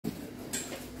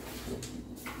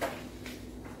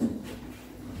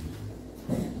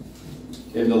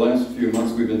In the last few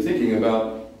months, we've been thinking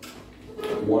about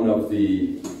one of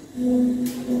the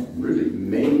really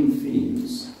main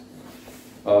themes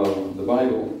of the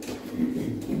Bible,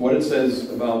 what it says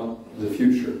about the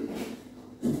future.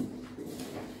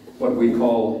 What we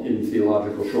call in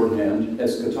theological shorthand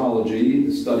eschatology,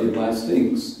 the study of last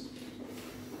things.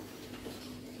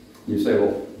 You say,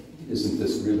 well, isn't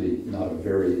this really not a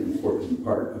very important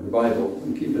part of the Bible?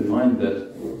 And keep in mind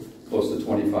that close to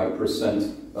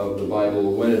 25% of the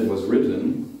Bible, when it was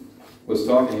written, was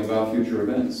talking about future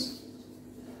events.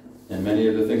 And many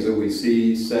of the things that we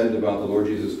see said about the Lord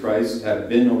Jesus Christ have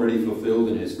been already fulfilled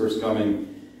in his first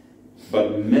coming,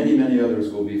 but many, many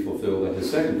others will be fulfilled at his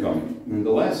second coming. And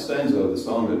the last stanza of the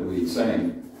song that we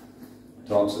sang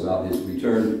talks about his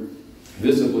return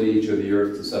visibly to the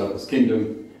earth to set up his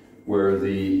kingdom, where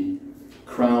the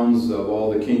crowns of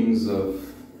all the kings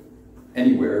of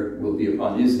anywhere will be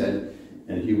upon his head,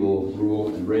 and he will rule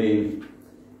and reign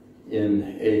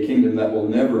in a kingdom that will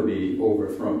never be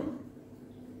overthrown.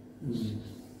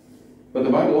 But the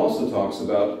Bible also talks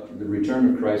about the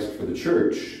return of Christ for the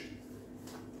church.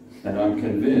 And I'm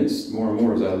convinced more and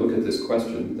more as I look at this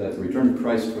question that the return of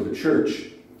Christ for the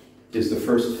church is the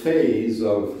first phase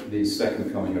of the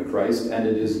second coming of Christ, and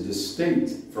it is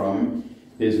distinct from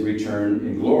his return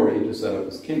in glory to set up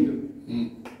his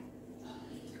kingdom.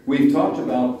 We've talked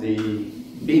about the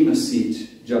Bema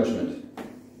Seat judgment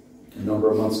a number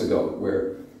of months ago,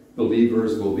 where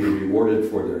believers will be rewarded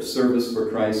for their service for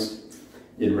Christ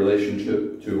in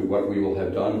relationship to what we will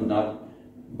have done, not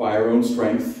by our own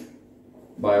strength,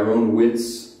 by our own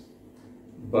wits,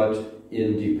 but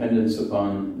in dependence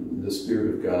upon the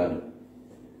Spirit of God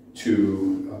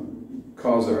to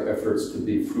cause our efforts to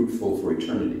be fruitful for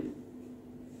eternity.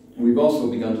 We've also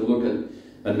begun to look at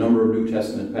a number of New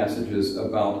Testament passages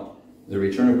about the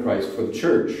return of Christ for the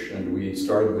church. And we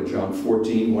started with John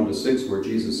 14, 1-6, where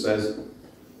Jesus says,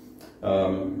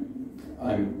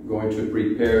 I'm going to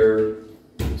prepare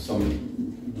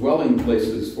some dwelling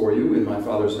places for you in my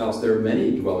Father's house. There are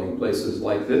many dwelling places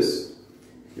like this.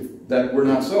 If that were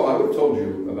not so, I would have told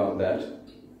you about that.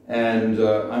 And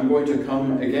I'm going to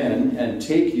come again and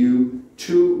take you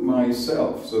to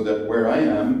myself, so that where I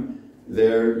am,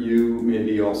 there you may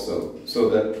be also. So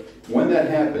that when that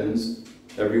happens,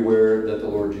 everywhere that the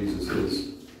Lord Jesus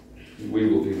is, we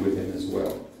will be with him as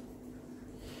well.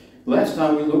 Last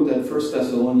time we looked at 1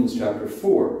 Thessalonians chapter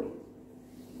 4,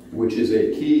 which is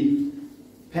a key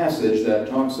passage that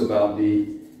talks about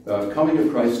the coming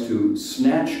of Christ to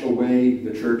snatch away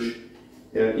the church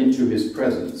into his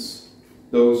presence.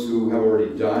 Those who have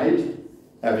already died,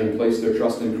 having placed their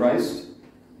trust in Christ,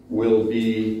 will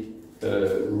be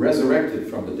resurrected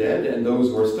from the dead, and those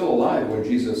who are still alive when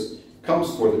Jesus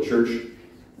comes for the church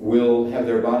will have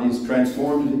their bodies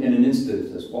transformed in an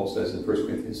instant, as Paul says in 1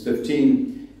 Corinthians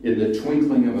 15, in the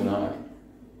twinkling of an eye.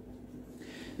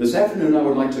 This afternoon I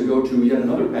would like to go to yet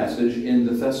another passage in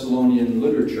the Thessalonian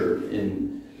literature,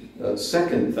 in 2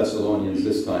 Thessalonians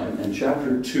this time, and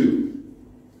chapter 2.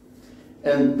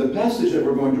 And the passage that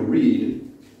we're going to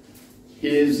read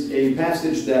is a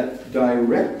passage that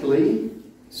directly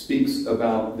speaks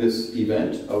about this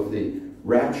event of the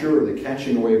rapture or the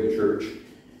catching away of the church,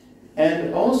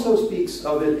 and also speaks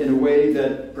of it in a way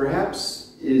that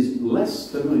perhaps is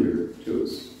less familiar to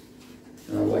us.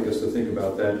 And I'd like us to think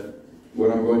about that.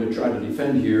 What I'm going to try to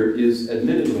defend here is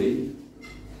admittedly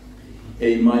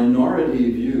a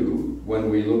minority view when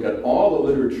we look at all the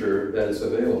literature that is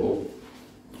available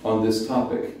on this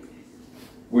topic,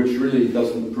 which really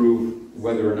doesn't prove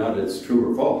whether or not it's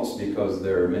true or false, because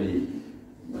there are many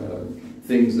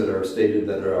things that are stated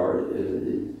that are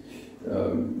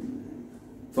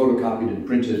photocopied and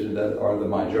printed, and that are the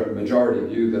majority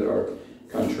view that are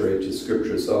contrary to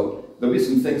Scripture. So there'll be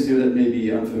some things here that may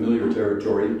be unfamiliar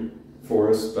territory for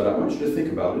us, but I want you to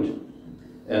think about it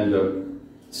and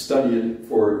study it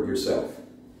for yourself.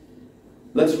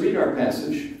 Let's read our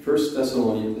passage, 2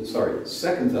 Thessalonians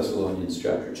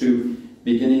chapter 2,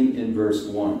 beginning in verse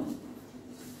 1.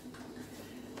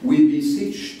 We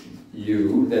beseech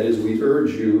you, that is, we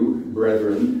urge you,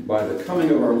 brethren, by the coming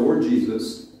of our Lord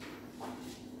Jesus,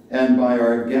 and by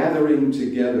our gathering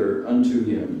together unto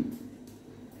him,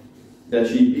 that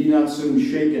ye be not soon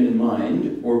shaken in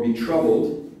mind, or be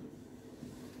troubled,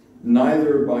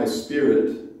 neither by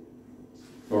spirit,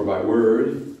 nor by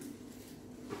word,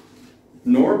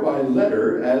 nor by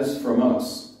letter as from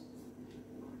us,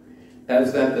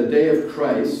 as that the day of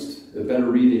Christ, the better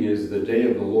reading is the day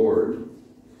of the Lord,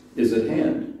 is at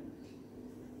hand.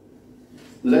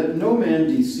 Let no man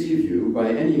deceive you by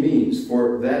any means,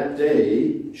 for that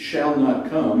day shall not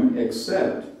come,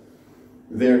 except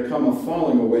there come a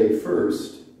falling away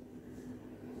first,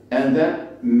 And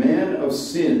that man of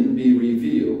sin be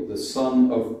revealed, the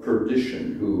son of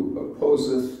perdition, who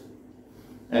opposeth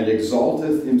and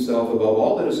exalteth himself above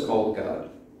all that is called God,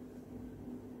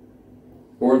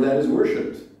 or that is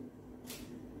worshipped,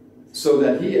 so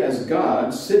that he as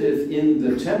God sitteth in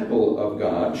the temple of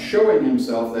God, showing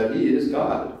himself that he is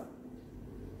God.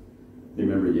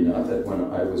 Remember ye not that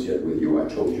when I was yet with you, I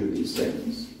told you these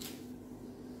things?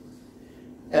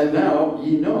 And now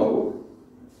ye know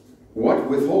what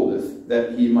withholdeth,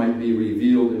 that he might be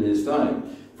revealed in his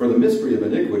time. For the mystery of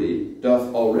iniquity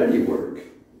doth already work.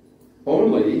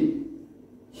 Only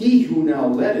he who now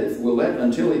letteth will let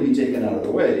until he be taken out of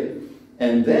the way,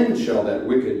 and then shall that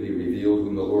wicked be revealed,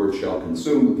 whom the Lord shall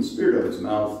consume with the spirit of his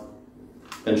mouth,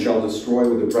 and shall destroy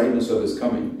with the brightness of his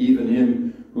coming, even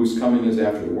him whose coming is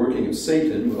after the working of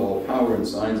Satan, with all power and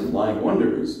signs and lying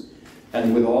wonders,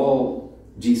 and with all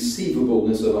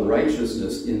deceivableness of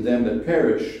unrighteousness in them that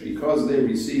perish, because they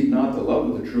receive not the love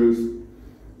of the truth,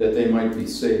 that they might be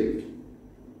saved.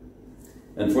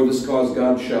 And for this cause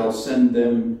God shall send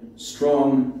them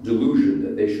strong delusion,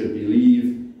 that they should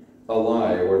believe a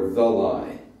lie, or the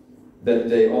lie, that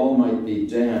they all might be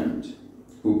damned,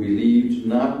 who believed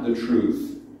not the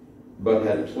truth, but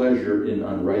had pleasure in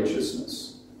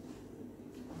unrighteousness.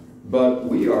 But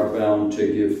we are bound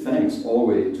to give thanks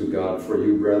always to God for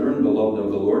you, brethren, beloved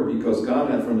of the Lord, because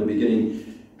God hath from the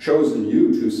beginning chosen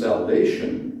you to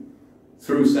salvation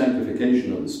through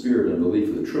sanctification of the Spirit and belief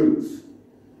of the truth,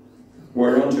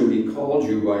 whereunto he called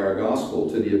you by our gospel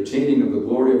to the obtaining of the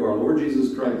glory of our Lord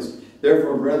Jesus Christ.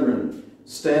 Therefore, brethren,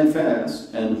 stand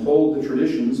fast and hold the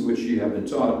traditions which ye have been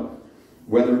taught,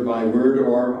 whether by word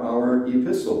or our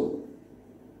epistle.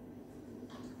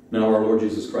 Now our Lord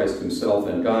Jesus Christ himself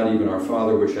and God, even our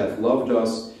Father, which hath loved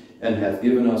us and hath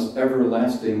given us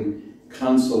everlasting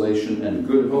consolation and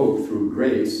good hope through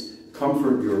grace,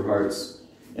 comfort your hearts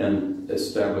and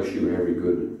establish you in every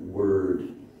good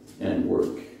word and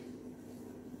work.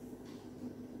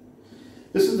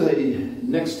 This is the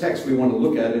next text we want to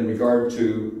look at in regard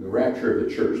to the rapture of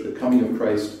the church, the coming of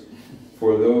Christ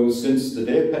for those since the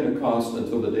day of Pentecost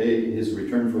until the day of his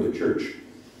return for the church.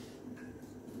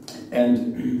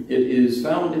 And it is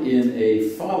found in a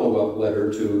follow-up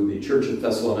letter to the church of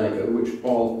Thessalonica, which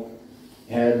Paul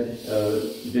had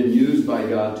been used by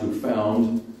God to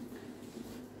found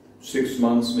 6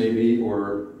 months maybe,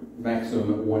 or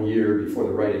maximum 1 year before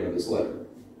the writing of this letter,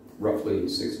 roughly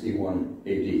 61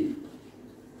 AD.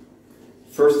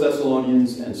 1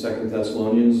 Thessalonians and 2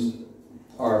 Thessalonians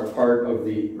are part of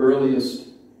the earliest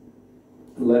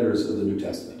letters of the New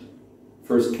Testament.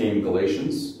 First came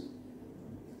Galatians.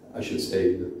 I should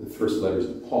say the first letters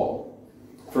of Paul.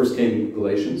 First came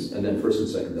Galatians, and then 1 and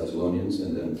 2 Thessalonians,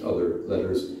 and then other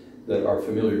letters that are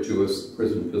familiar to us. The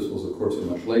prison epistles, of course, are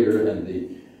much later, and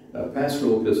the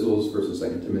pastoral epistles, 1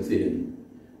 and 2 Timothy,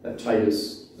 and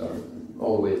Titus, are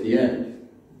all the way at the end.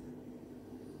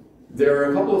 There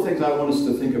are a couple of things I want us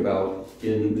to think about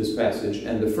in this passage,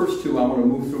 and the first two I want to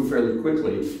move through fairly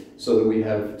quickly so that we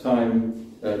have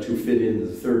time to fit in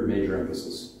the third major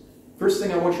emphasis. First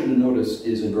thing I want you to notice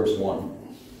is in verse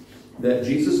 1, that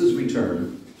Jesus'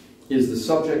 return is the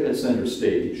subject at center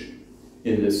stage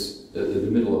in this, the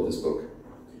middle of this book.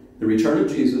 The return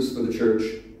of Jesus for the church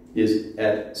is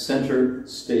at center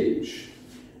stage.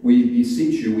 We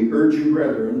beseech you, we urge you,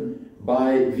 brethren,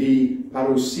 by the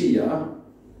parousia,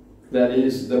 that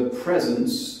is the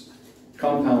presence,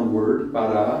 compound word,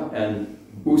 para, and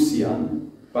ousian,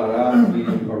 para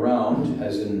meaning around,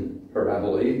 as in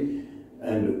parabole,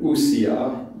 and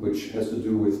ousia, which has to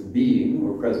do with being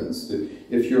or presence.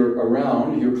 If you're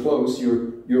around, you're close,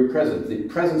 you're present. The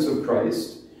presence of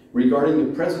Christ, regarding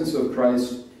the presence of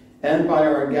Christ, and by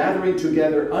our gathering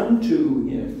together unto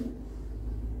him.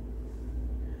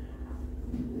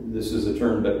 This is a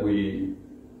term that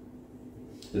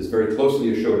is very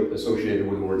closely associated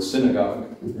with the word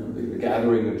synagogue, the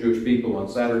gathering of Jewish people on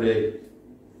Saturday,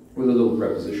 with a little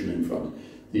preposition in front.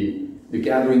 The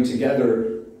gathering together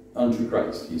unto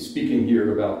Christ. He's speaking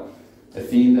here about a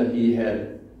theme that he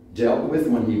had dealt with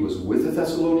when he was with the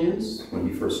Thessalonians, when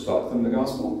he first taught them the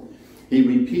gospel. He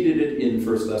repeated it in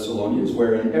 1 Thessalonians,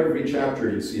 where in every chapter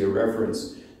you see a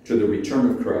reference to the return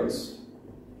of Christ.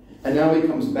 And now he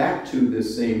comes back to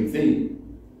this same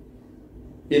theme.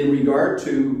 In regard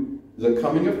to the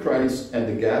coming of Christ and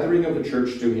the gathering of the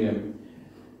church to him,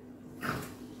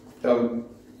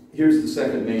 here's the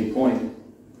second main point.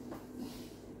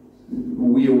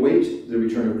 We await the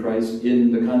return of Christ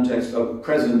in the context of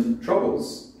present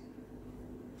troubles.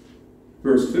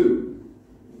 Verse 2.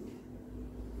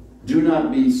 Do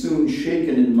not be soon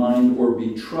shaken in mind or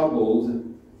be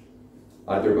troubled,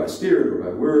 either by spirit or by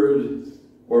word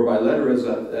or by letter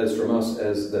as from us,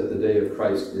 as that the day of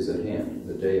Christ is at hand.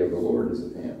 The day of the Lord is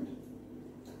at hand.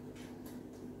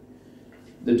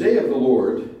 The day of the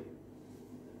Lord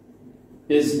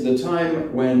is the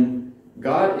time when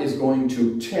God is going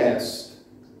to test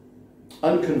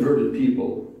unconverted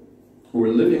people who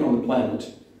are living on the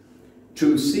planet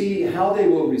to see how they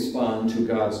will respond to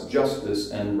God's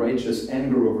justice and righteous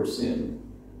anger over sin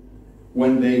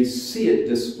when they see it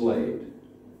displayed.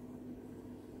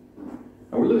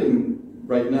 Now, we're living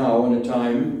right now in a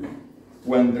time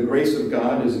when the grace of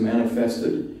God is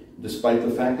manifested, despite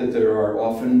the fact that there are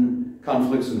often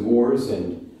conflicts and wars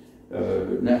and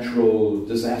natural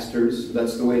disasters.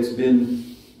 That's the way it's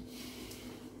been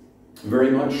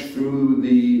very much through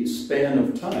the span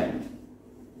of time.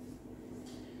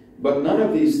 But none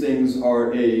of these things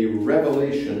are a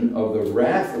revelation of the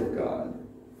wrath of God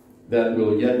that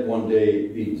will yet one day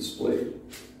be displayed.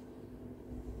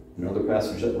 Another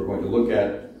passage that we're going to look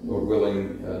at, Lord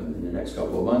willing, in the next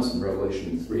couple of months, in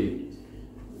Revelation 3,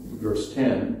 verse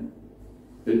 10,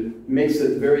 it makes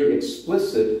it very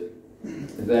explicit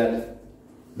that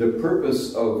the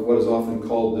purpose of what is often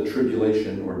called the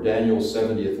tribulation, or Daniel's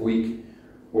 70th week,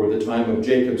 or the time of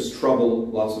Jacob's trouble,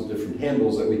 lots of different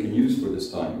handles that we can use for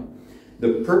this time,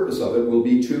 the purpose of it will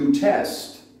be to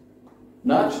test,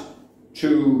 not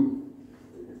to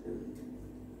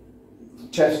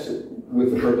test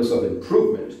with the purpose of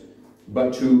improvement,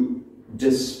 but to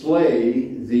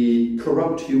display the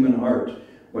corrupt human heart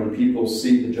when people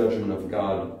see the judgment of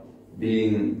God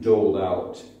being doled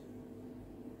out.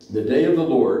 The day of the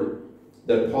Lord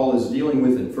that Paul is dealing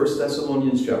with in 1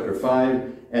 Thessalonians chapter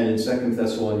 5 and in 2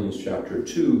 Thessalonians chapter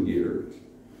 2 here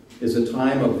is a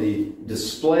time of the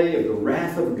display of the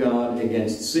wrath of God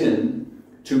against sin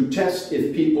to test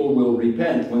if people will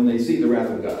repent when they see the wrath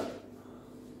of God.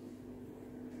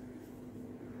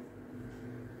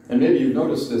 And maybe you've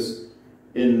noticed this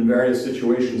in various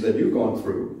situations that you've gone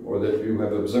through or that you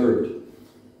have observed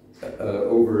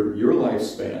over your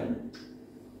lifespan,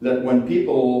 that when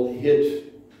people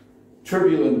hit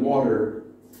turbulent water,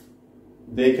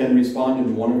 they can respond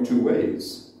in one or two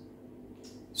ways.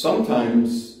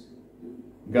 Sometimes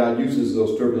God uses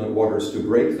those turbulent waters to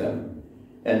break them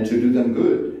and to do them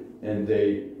good, and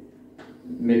they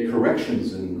make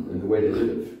corrections in the way they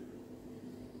live.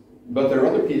 But there are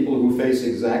other people who face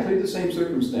exactly the same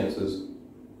circumstances,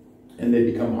 and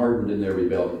they become hardened in their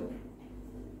rebellion.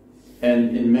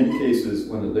 And in many cases,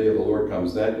 when the day of the Lord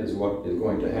comes, that is what is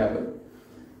going to happen.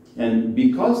 And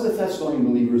because the Thessalonian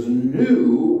believers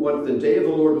knew what the day of the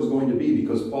Lord was going to be,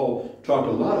 because Paul talked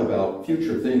a lot about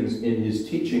future things in his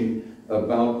teaching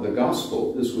about the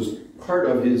gospel, this was part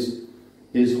of his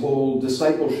whole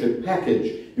discipleship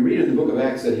package. You read in the book of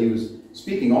Acts that he was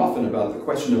speaking often about the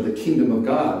question of the kingdom of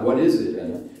God. What is it?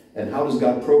 And how does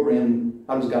God's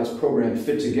program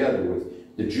fit together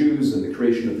with the Jews and the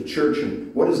creation of the church?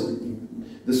 And what is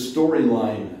the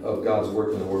storyline of God's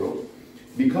work in the world?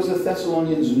 Because the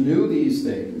Thessalonians knew these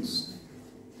things,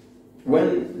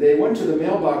 when they went to the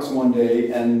mailbox one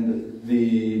day and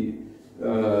the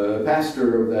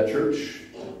pastor of that church,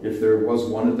 if there was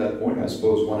one at that point, I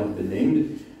suppose one had been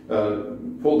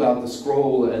named, pulled out the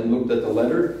scroll and looked at the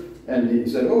letter, and he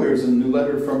said, "Oh, here's a new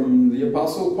letter from the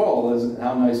Apostle Paul.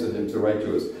 How nice of him to write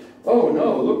to us." "Oh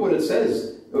no, look what it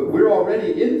says. We're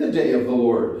already in the day of the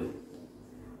Lord.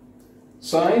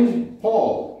 Signed,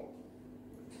 Paul."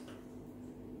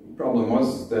 The problem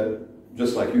was that,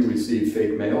 just like you received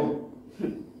fake mail,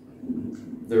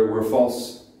 there were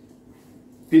false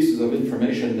pieces of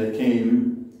information that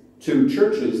came to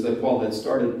churches that Paul had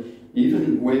started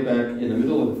even way back in the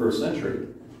middle of the first century.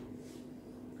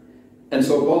 And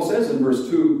so Paul says in verse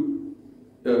 2,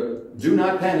 do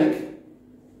not panic.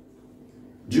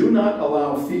 Do not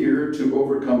allow fear to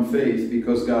overcome faith,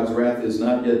 because God's wrath is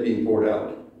not yet being poured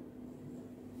out.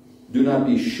 Do not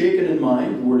be shaken in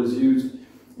mind. The word is used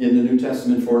in the New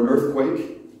Testament for an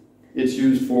earthquake. It's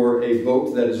used for a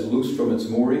boat that is loosed from its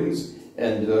moorings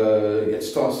and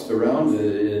gets tossed around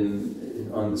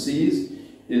on the seas.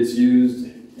 It's used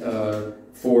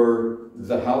for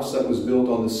the house that was built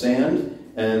on the sand,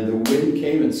 and the wind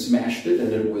came and smashed it,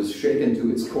 and it was shaken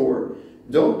to its core.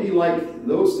 Don't be like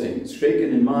those things,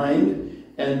 shaken in mind,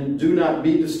 and do not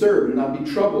be disturbed, do not be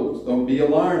troubled, don't be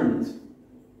alarmed.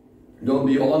 Don't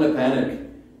be all in a panic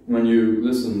when you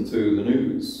listen to the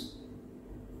news.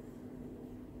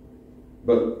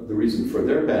 But the reason for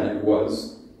their panic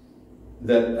was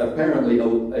that apparently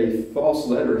a false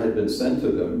letter had been sent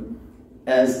to them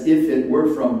as if it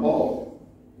were from Paul,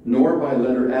 nor by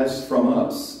letter as from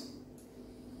us,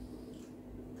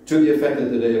 to the effect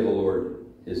that the day of the Lord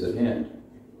is at hand.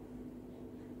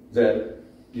 That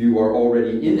You are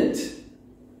already in it.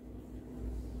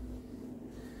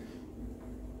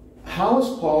 How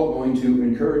is Paul going to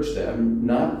encourage them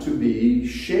not to be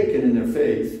shaken in their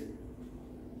faith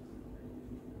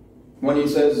when he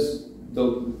says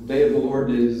the day of the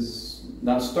Lord is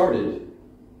not started,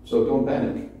 so don't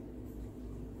panic?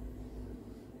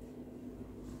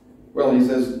 Well, he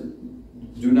says,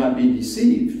 do not be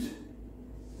deceived.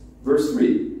 Verse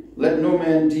 3, let no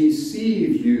man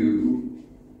deceive you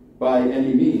by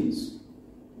any means.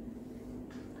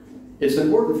 It's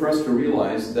important for us to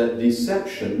realize that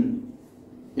deception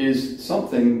is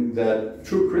something that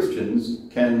true Christians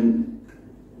can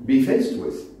be faced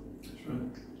with. That's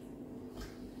right.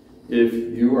 If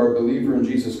you are a believer in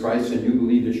Jesus Christ and you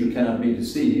believe that you cannot be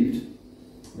deceived,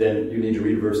 then you need to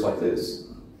read a verse like this.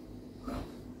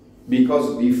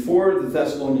 Because before the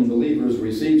Thessalonian believers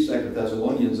received 2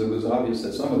 Thessalonians, it was obvious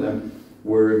that some of them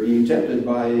were being tempted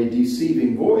by a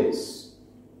deceiving voice.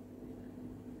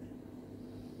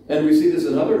 And we see this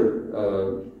in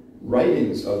other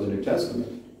writings of the New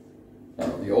Testament,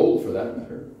 the Old for that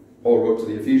matter. Paul wrote to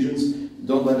the Ephesians,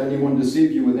 don't let anyone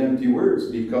deceive you with empty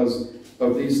words, because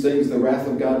of these things the wrath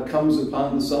of God comes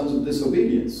upon the sons of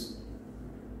disobedience.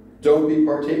 Don't be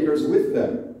partakers with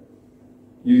them.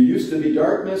 You used to be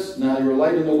darkness, now you're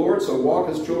light in the Lord, so walk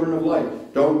as children of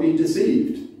light. Don't be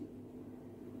deceived.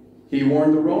 He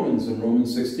warned the Romans in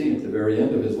Romans 16 at the very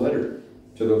end of his letter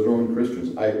to those Roman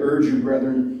Christians. I urge you,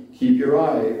 brethren, keep your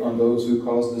eye on those who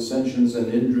cause dissensions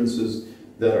and hindrances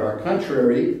that are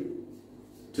contrary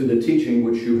to the teaching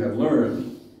which you have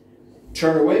learned.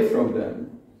 Turn away from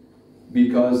them,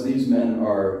 because these men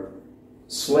are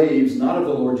slaves not of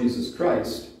the Lord Jesus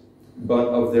Christ, but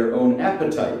of their own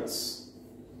appetites.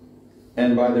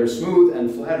 And by their smooth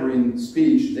and flattering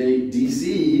speech, they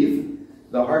deceive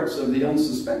the hearts of the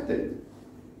unsuspecting.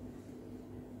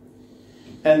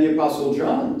 And the Apostle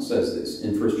John says this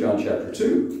in 1 John chapter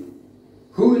 2.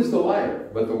 Who is the liar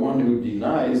but the one who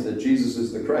denies that Jesus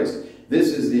is the Christ? This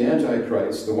is the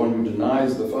Antichrist, the one who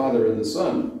denies the Father and the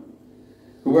Son.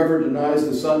 Whoever denies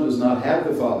the Son does not have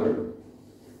the Father.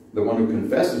 The one who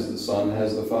confesses the Son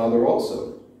has the Father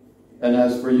also. And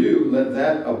as for you, let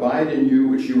that abide in you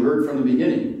which you heard from the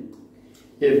beginning.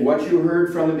 If what you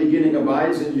heard from the beginning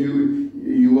abides in you,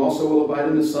 you also will abide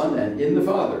in the Son and in the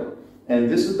Father. And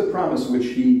this is the promise which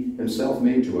he himself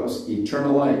made to us,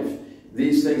 eternal life.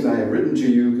 These things I have written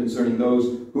to you concerning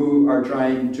those who are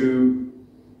trying to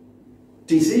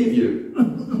deceive you.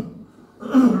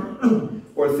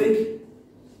 Or think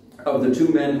of the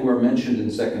two men who are mentioned in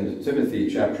 2 Timothy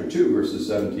chapter 2, verses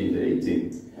 17 to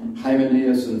 18.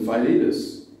 Hymenaeus and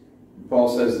Philetus.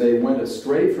 Paul says they went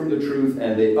astray from the truth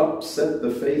and they upset the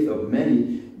faith of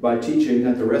many by teaching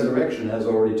that the resurrection has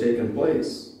already taken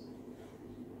place.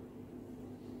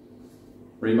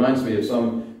 Reminds me of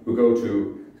some who go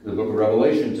to the book of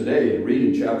Revelation today and read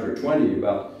in chapter 20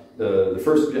 about the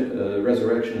first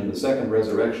resurrection and the second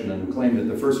resurrection, and claim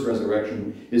that the first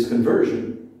resurrection is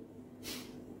conversion.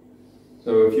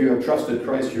 So if you have trusted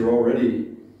Christ, you're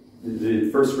already, the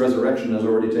first resurrection has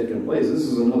already taken place. This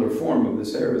is another form of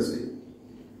this heresy.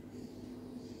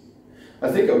 I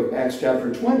think of Acts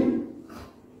chapter 20,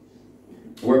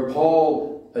 where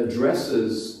Paul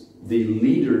addresses the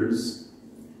leaders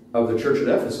of the church at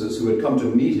Ephesus who had come to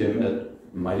meet him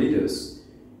at Miletus,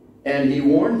 and he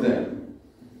warned them.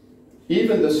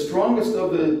 Even the strongest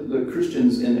of the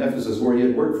Christians in Ephesus, where he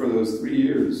had worked for those 3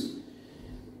 years,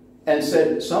 and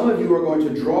said, some of you are going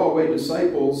to draw away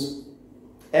disciples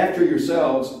after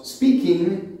yourselves,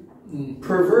 speaking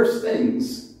perverse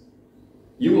things.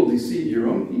 You will deceive your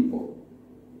own people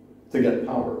to get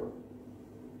power.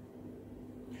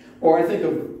 Or I think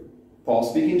of Paul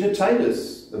speaking to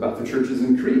Titus about the churches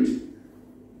in Crete.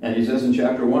 And he says in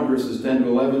chapter 1, verses 10 to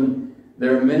 11,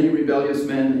 there are many rebellious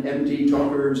men, empty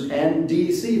talkers, and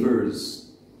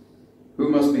deceivers, who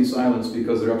must be silenced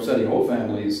because they're upsetting whole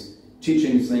families,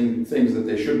 teaching things that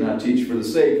they should not teach for the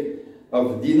sake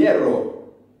of dinero.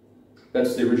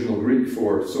 That's the original Greek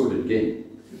for sordid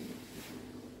gain.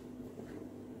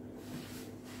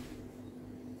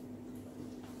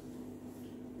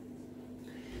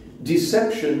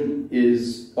 Deception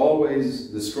is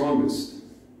always the strongest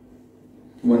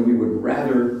when we would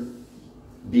rather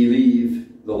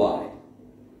believe the lie.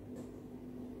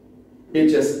 It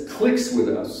just clicks with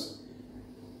us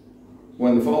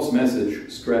when the false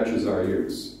message scratches our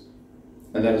ears.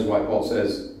 And that is why Paul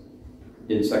says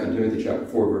in 2 Timothy chapter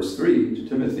 4, verse 3 to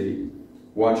Timothy,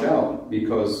 watch out,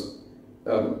 because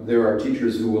there are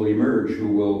teachers who will emerge who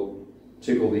will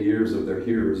tickle the ears of their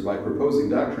hearers by proposing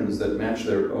doctrines that match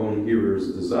their own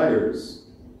hearers' desires.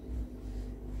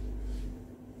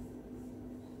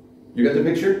 You got the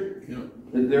picture? Yeah.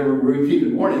 There were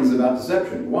repeated warnings about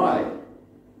deception. Why?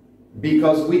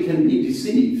 Because we can be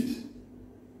deceived.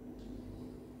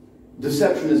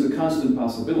 Deception is a constant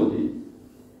possibility.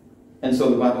 And so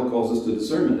the Bible calls us to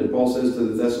discernment. And Paul says to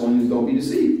the Thessalonians, don't be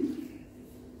deceived.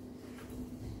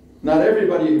 Not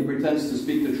everybody who pretends to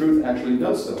speak the truth actually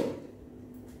does so.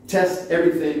 Test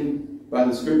everything by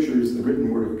the Scriptures, the written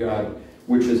Word of God,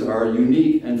 which is our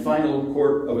unique and final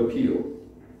court of appeal.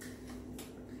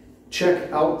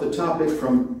 Check out the topic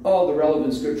from all the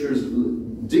relevant Scriptures.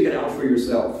 Dig it out for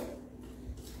yourself.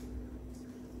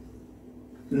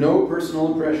 No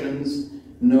personal impressions,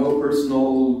 no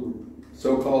personal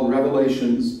so-called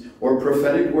revelations or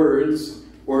prophetic words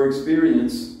or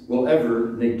experience will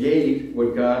ever negate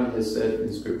what God has said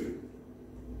in Scripture.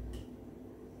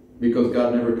 Because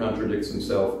God never contradicts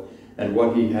himself, and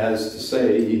what he has to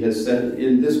say, he has said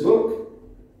in this book.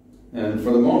 And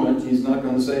for the moment, he's not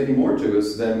going to say any more to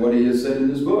us than what he has said in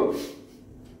this book.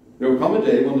 There will come a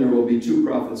day when there will be 2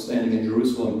 prophets standing in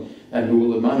Jerusalem and who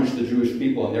will admonish the Jewish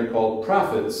people, and they're called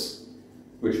prophets,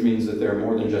 which means that they're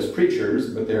more than just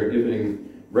preachers, but they're giving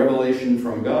revelation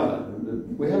from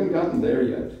God. We haven't gotten there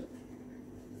yet.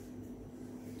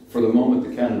 For the moment,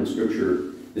 the canon of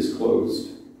Scripture is closed.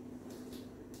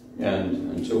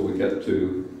 And until we get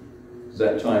to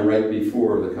that time right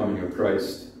before the coming of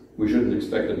Christ, we shouldn't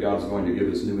expect that God's going to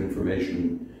give us new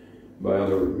information by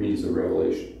other means of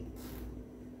revelation.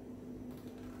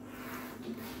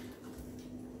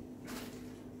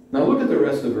 Now look at the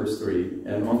rest of verse 3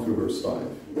 and on through verse 5.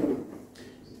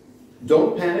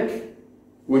 Don't panic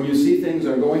when you see things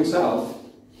are going south.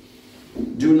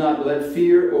 Do not let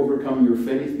fear overcome your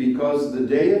faith, because the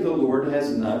day of the Lord has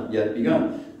not yet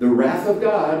begun. The wrath of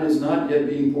God is not yet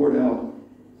being poured out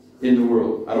in the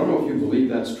world. I don't know if you believe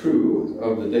that's true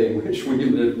of the day in which we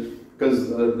live, because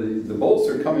the bolts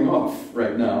are coming off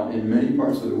right now in many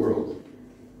parts of the world.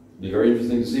 It'll be very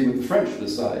interesting to see what the French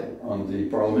decide on the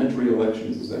parliamentary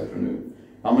elections this afternoon.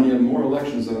 How many more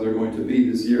elections are there going to be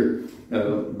this year?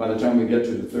 By the time we get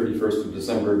to the 31st of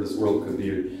December, this world could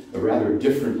be a rather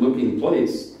different looking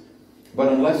place.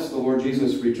 But unless the Lord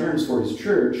Jesus returns for his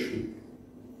church,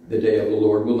 the day of the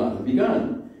Lord will not have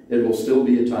begun. It will still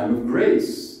be a time of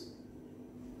grace.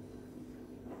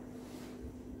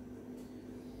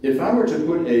 If I were to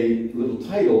put a little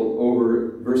title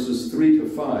over verses 3 to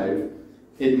 5,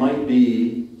 it might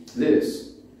be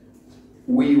this: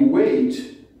 we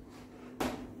wait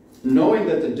knowing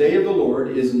that the day of the Lord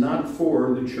is not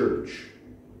for the church.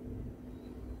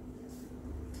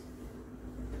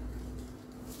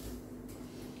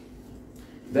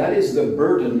 That is the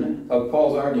burden of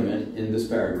Paul's argument in this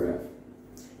paragraph.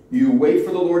 You wait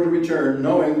for the Lord to return,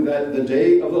 knowing that the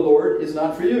day of the Lord is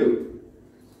not for you.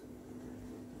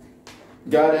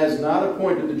 God has not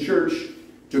appointed the church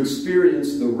to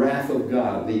experience the wrath of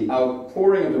God, the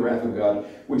outpouring of the wrath of God,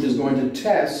 which is going to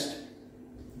test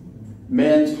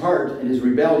man's heart and his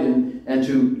rebellion, and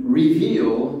to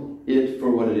reveal it for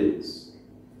what it is.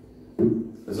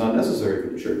 It's not necessary for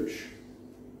the church.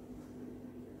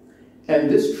 And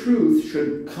this truth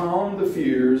should calm the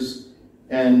fears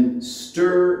and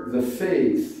stir the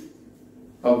faith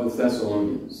of the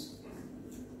Thessalonians.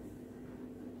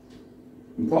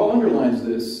 And Paul underlines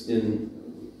this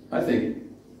in, I think,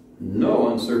 no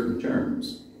uncertain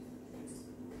terms,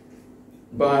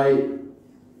 by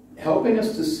helping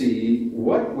us to see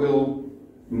what will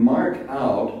mark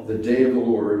out the day of the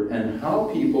Lord and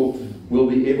how people will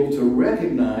be able to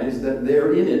recognize that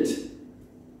they're in it.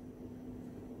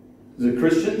 The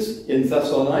Christians in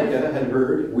Thessalonica had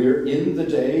heard, we're in the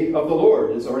day of the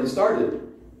Lord. It's already started.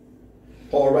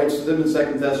 Paul writes to them in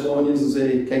 2 Thessalonians and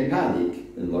say, "Kein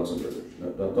Panik" in Luxembourg.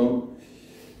 Don't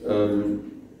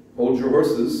hold your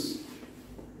horses.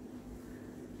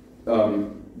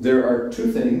 There are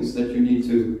 2 things that you need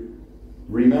to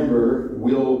remember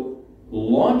will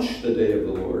launch the day of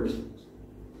the Lord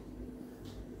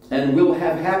and will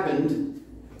have happened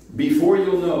before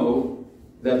you'll know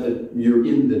that you're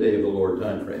in the day of the Lord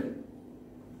time frame.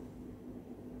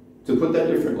 To put that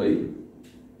differently,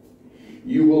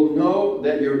 you will know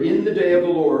that you're in the day of the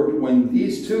Lord when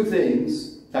these 2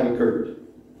 things have occurred.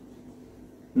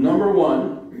 Number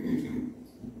 1,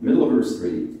 middle of verse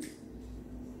 3.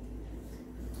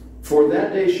 For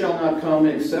that day shall not come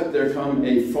except there come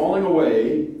a falling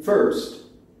away first.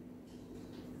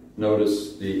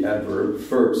 Notice the adverb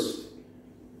first,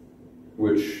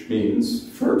 which means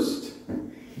first.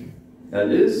 That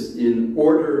is, in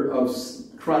order of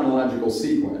chronological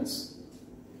sequence.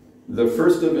 The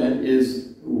first event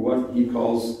is what he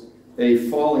calls a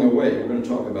falling away. We're going to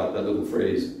talk about that little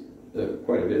phrase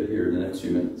quite a bit here in the next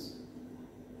few minutes.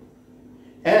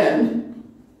 and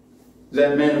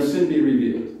that man of sin be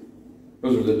revealed.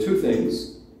 Those are the two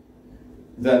things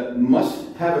that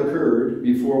must have occurred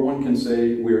before one can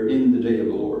say we're in the day of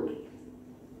the Lord.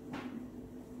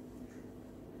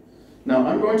 Now,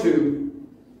 I'm going to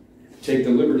take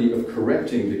the liberty of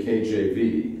correcting the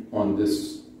KJV on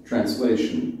this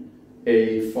translation,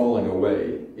 a falling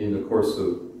away, in the course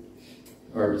of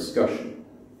our discussion.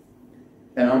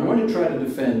 And I'm going to try to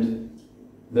defend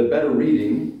the better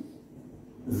reading,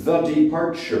 the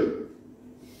departure.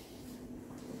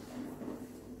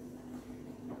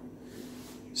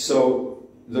 So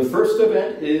the first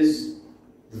event is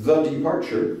the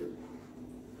departure,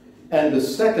 and the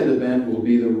second event will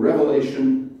be the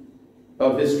revelation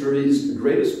of history's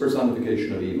greatest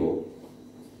personification of evil,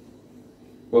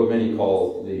 what many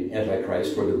call the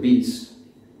Antichrist or the beast,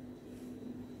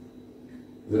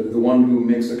 the one who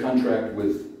makes a contract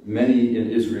with many in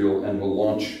Israel and will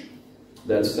launch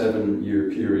that 7-year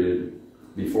period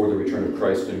before the return of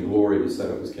Christ in glory to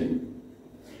set up his kingdom.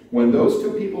 When those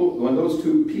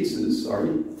two pieces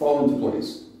fall into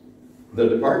place, the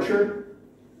departure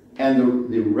and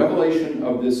the revelation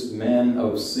of this man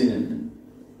of sin,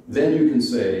 then you can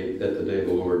say that the day of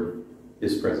the Lord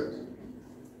is present.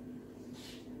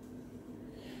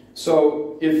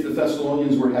 So, if the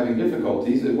Thessalonians were having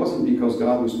difficulties, it wasn't because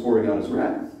God was pouring out his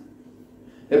wrath.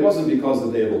 It wasn't because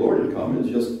the day of the Lord had come. It's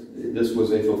just, this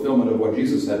was a fulfillment of what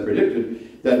Jesus had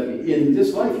predicted, that in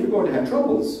this life you're going to have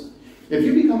troubles. If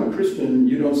you become a Christian,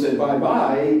 you don't say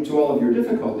bye-bye to all of your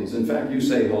difficulties. In fact, you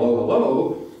say hello,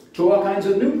 hello to all kinds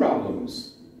of new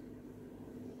problems.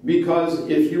 Because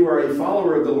if you are a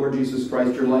follower of the Lord Jesus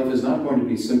Christ, your life is not going to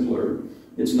be simpler.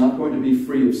 It's not going to be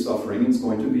free of suffering. It's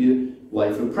going to be a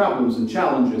life of problems and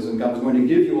challenges, and God's going to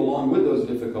give you, along with those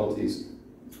difficulties,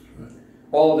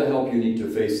 all of the help you need to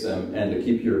face them and to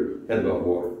keep your head above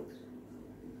water.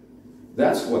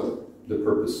 That's what the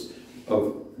purpose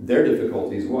of their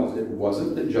difficulties was. It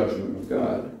wasn't the judgment of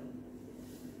God.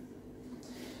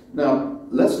 Now,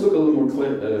 let's look a little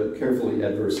more carefully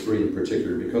at verse 3 in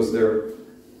particular, because there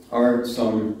are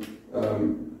some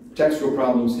textual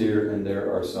problems here, and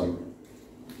there are some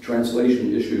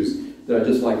translation issues that I'd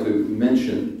just like to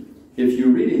mention. If you're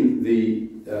reading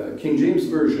the King James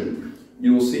Version,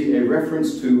 you will see a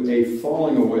reference to a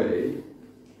falling away,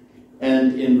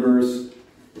 and in verse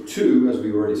 2, as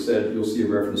we already said, you'll see a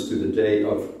reference to the day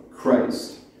of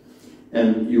Christ.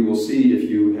 And you will see, if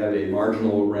you have a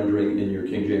marginal rendering in your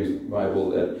King James Bible,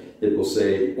 that it will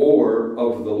say, or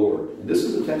of the Lord. And this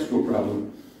is a textual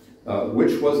problem,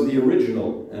 which was the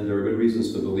original, and there are good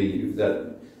reasons to believe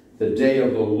that the day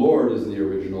of the Lord is the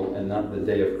original and not the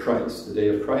day of Christ. The day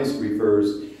of Christ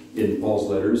refers in Paul's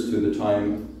letters to the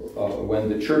time when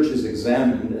the church is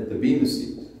examined at the Bema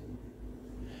seat.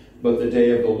 But the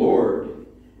day of the Lord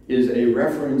is a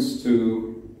reference to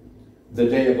the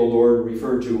day of the Lord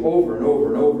referred to over and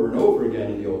over and over and over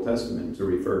again in the Old Testament to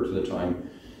refer to the time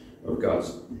of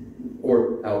God's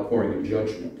outpouring of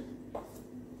judgment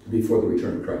before the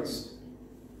return of Christ.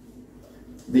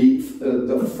 The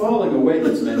falling away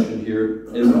that's mentioned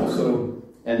here is also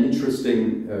an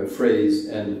interesting phrase,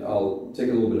 and I'll take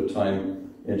a little bit of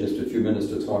time in just a few minutes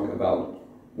to talk about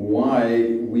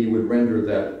why we would render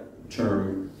that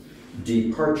term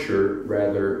departure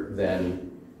rather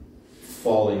than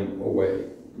falling away.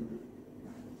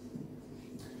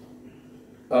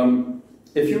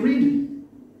 If you read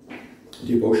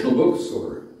devotional books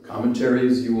or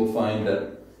commentaries, you will find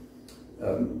that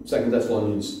 2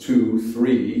 Thessalonians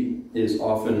 2:3 is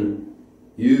often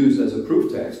used as a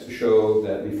proof text to show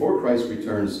that before Christ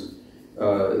returns,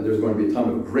 there's going to be a time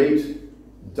of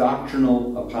great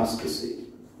doctrinal apostasy.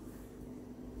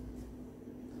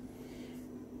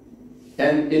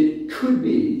 And it could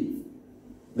be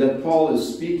that Paul is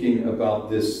speaking about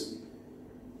this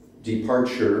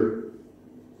departure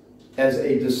as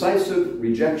a decisive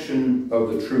rejection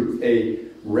of the truth, a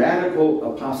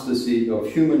radical apostasy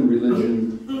of human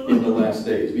religion in the last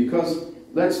days. Because,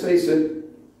 let's face it,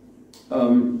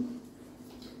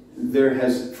 there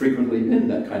has frequently been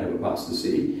that kind of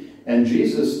apostasy, and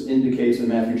Jesus indicates in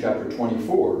Matthew chapter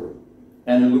 24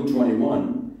 and in Luke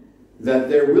 21 that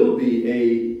there will be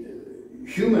a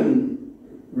human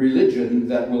religion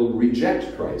that will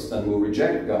reject Christ and will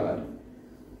reject God,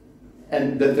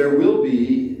 and that there will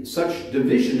be such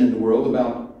division in the world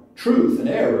about truth and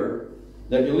error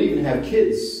that you'll even have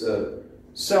kids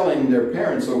selling their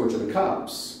parents over to the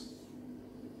cops,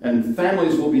 and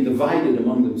families will be divided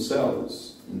among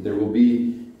themselves, and there will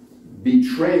be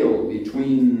betrayal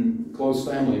between close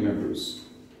family members.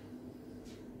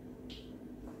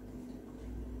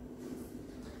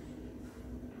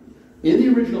 In the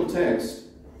original text,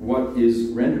 what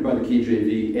is rendered by the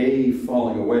KJV, a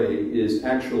falling away, is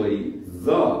actually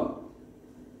the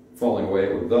falling away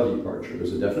or the departure.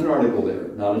 There's a definite article there,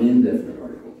 not an indefinite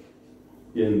article.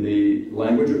 In the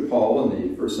language of Paul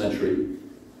in the first century,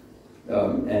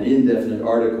 an indefinite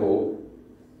article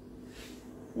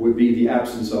would be the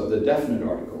absence of the definite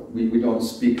article. We don't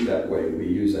speak that way. We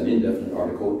use an indefinite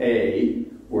article, a,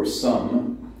 or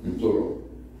some, in plural.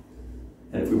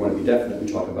 And if we want to be definite,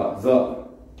 we talk about the,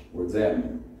 or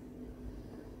them.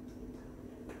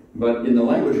 But in the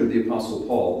language of the Apostle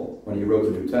Paul, when he wrote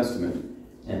the New Testament,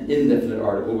 an indefinite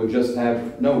article would just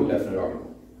have no definite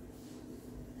article.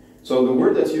 So the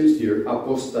word that's used here,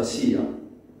 apostasia,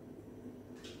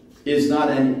 is not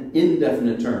an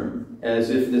indefinite term, as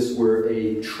if this were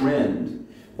a trend.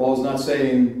 Paul's not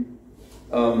saying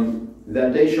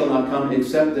that day shall not come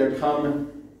except there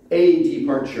come a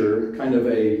departure, kind of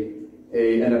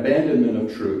an abandonment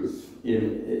of truth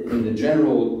in the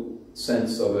general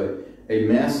sense of a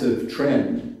massive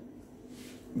trend.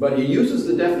 But he uses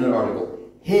the definite article,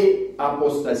 he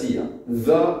apostasia,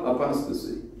 the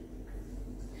apostasy.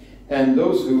 And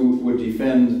those who would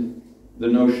defend the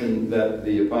notion that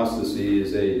the apostasy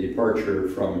is a departure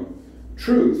from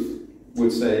truth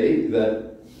would say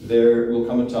that there will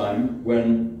come a time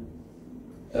when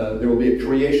there will be a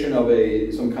creation of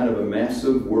some kind of a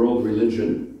massive world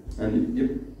religion. And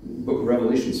the book of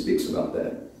Revelation speaks about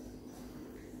that.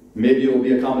 Maybe it will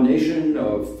be a combination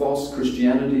of false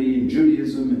Christianity,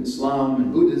 Judaism, and Islam,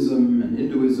 and Buddhism, and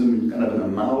Hinduism, kind of an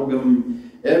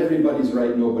amalgam. Everybody's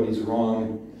right, nobody's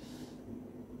wrong.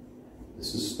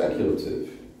 This is speculative.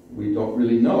 We don't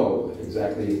really know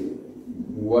exactly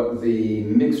what the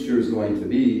mixture is going to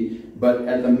be, but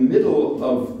at the middle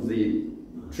of the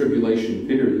tribulation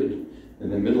period, in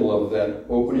the middle of that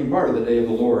opening part of the day of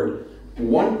the Lord,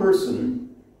 one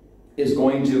person is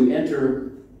going to enter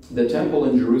the temple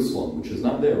in Jerusalem, which is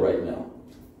not there right now.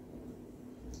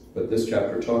 But this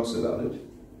chapter talks about it.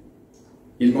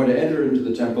 He's going to enter into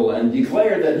the temple and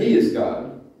declare that he is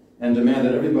God and demand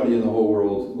that everybody in the whole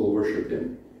world will worship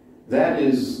him. That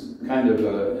is kind of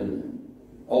an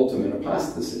ultimate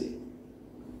apostasy.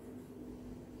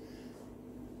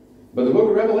 But the book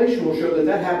of Revelation will show that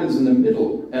that happens in the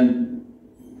middle. And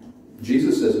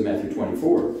Jesus says in Matthew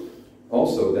 24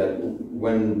 also that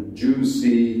when Jews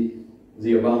see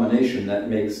the abomination that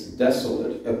makes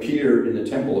desolate appear in the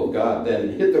temple of God,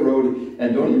 then hit the road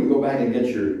and don't even go back and get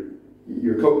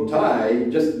your coat and tie.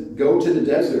 Just go to the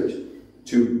desert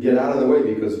to get out of the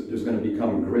way, because there's going to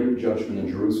become great judgment in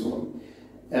Jerusalem.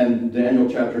 And Daniel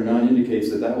chapter 9 indicates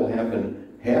that that will happen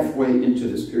halfway into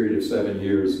this period of 7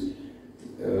 years,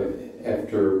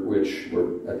 after which,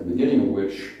 or at the beginning of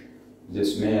which,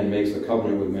 this man makes a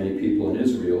covenant with many people in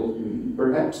Israel,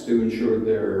 perhaps to ensure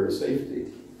their safety.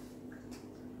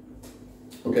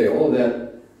 Okay, all of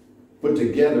that put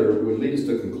together would lead us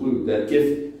to conclude that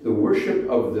if the worship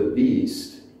of the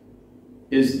beast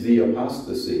is the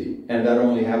apostasy, and that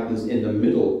only happens in the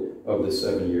middle of the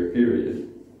 7-year period,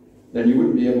 then you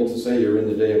wouldn't be able to say you're in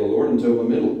the day of the Lord until the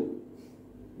middle.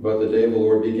 But the day of the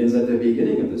Lord begins at the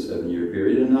beginning of the 7-year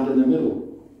period and not in the middle.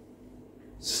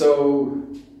 So,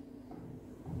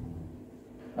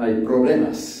 hay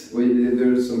problemas.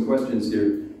 There's some questions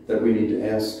here that we need to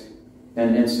ask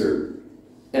and answer.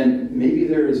 And maybe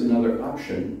there is another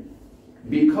option,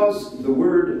 because the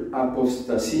word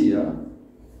apostasia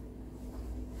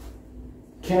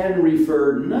can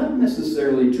refer not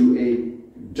necessarily to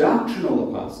a doctrinal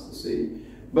apostasy,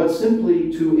 but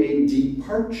simply to a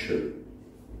departure,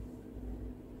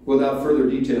 without further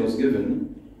details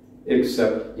given,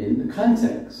 except in the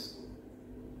context.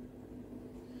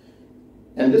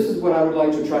 And this is what I would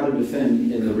like to try to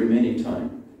defend in the remaining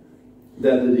time.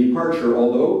 That the departure,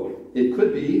 although it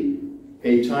could be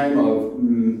a time of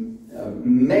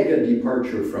mega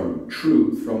departure from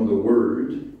truth, from the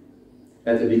Word,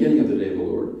 at the beginning of the day of the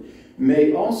Lord,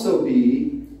 may also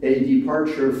be a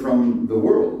departure from the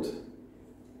world.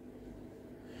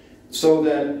 So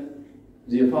that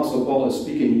the Apostle Paul is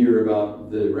speaking here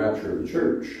about the rapture of the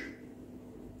church.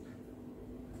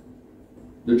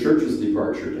 The church's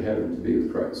departure to heaven to be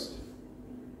with Christ.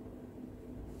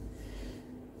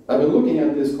 I've been looking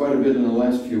at this quite a bit in the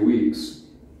last few weeks.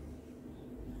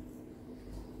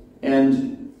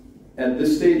 And at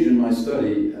this stage in my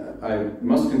study, I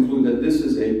must conclude that this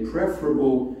is a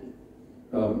preferable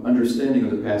understanding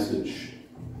of the passage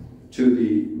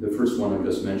to the first one I've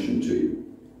just mentioned to you.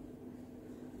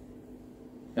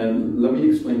 And let me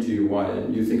explain to you why,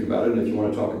 and you think about it, and if you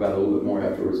want to talk about it a little bit more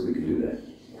afterwards, we can do that.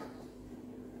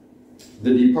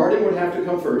 The departing would have to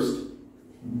come first.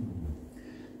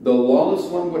 The lawless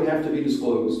one would have to be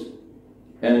disclosed.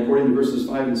 And according to verses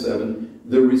 5 and 7,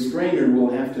 the restrainer will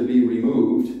have to be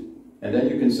removed, and then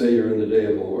you can say you're in the day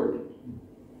of the Lord.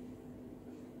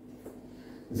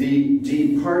 The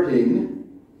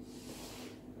departing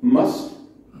must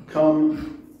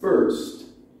come first,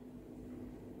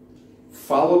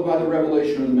 followed by the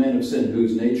revelation of the man of sin,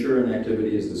 whose nature and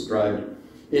activity is described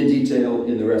in detail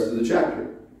in the rest of the chapter.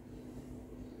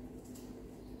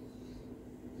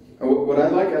 What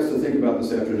I'd like us to think about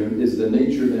this afternoon is the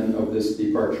nature then of this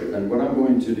departure. And what I'm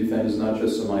going to defend is not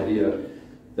just some idea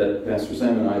that Pastor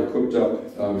Sam and I have cooked up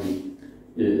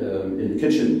in the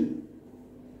kitchen.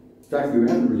 In fact, we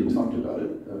haven't really talked about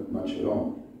it much at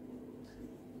all.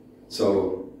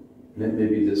 So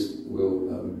maybe this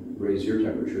will raise your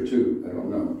temperature too. I don't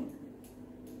know.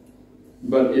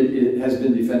 But it has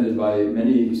been defended by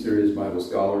many serious Bible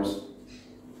scholars.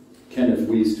 Kenneth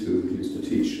Wiest, who used to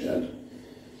teach at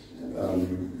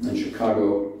in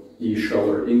Chicago, E.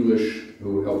 Schuller English,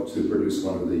 who helped to produce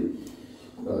one of the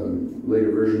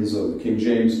later versions of the King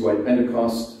James, Dwight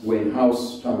Pentecost, Wayne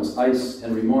House, Thomas Ice,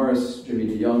 Henry Morris, Jimmy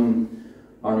DeYoung,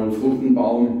 Arnold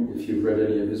Fruchtenbaum, if you've read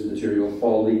any of his material,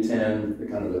 Paul Lee Tan, the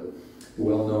kind of a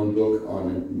well-known book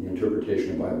on the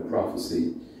interpretation of Bible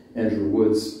prophecy, Andrew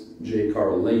Woods, J.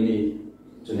 Carl Laney,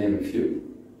 to name a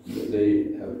few.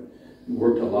 They have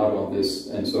worked a lot on this,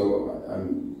 and so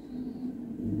I'm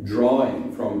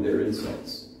drawing from their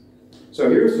insights. So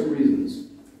here are some reasons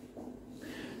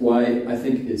why I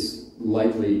think it's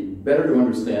likely better to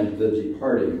understand the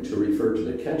departing to refer to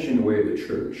the catching away of the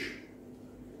church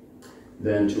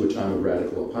than to a time of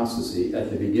radical apostasy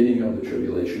at the beginning of the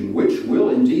tribulation, which will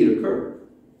indeed occur.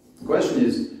 The question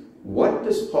is, what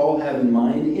does Paul have in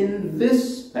mind in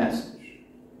this passage?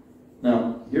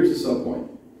 Now, here's the subpoint.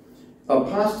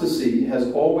 Apostasy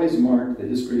has always marked the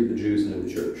history of the Jews and of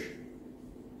the church.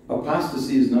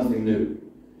 Apostasy is nothing new.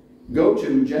 Go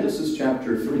to Genesis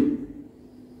chapter 3.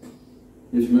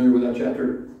 You familiar with that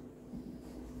chapter?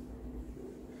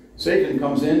 Satan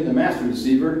comes in, the master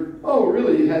deceiver. Oh,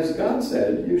 really, has God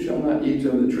said, you shall not eat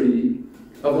of the tree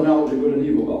of the knowledge of good and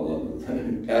evil?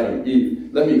 Adam, Eve,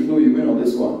 let me clue you in on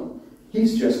this one.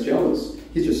 He's just jealous.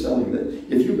 He's just telling that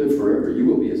if you live forever, you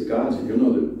will be as gods, and you'll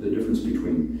know the difference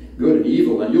between good and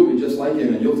evil, and you'll be just like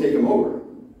him, and you'll take him over.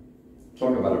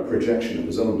 Talk about a projection of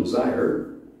his own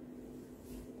desire.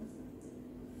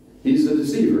 He's the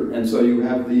deceiver. And so you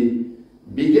have the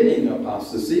beginning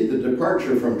apostasy, the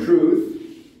departure from truth,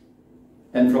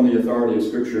 and from the authority of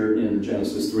Scripture in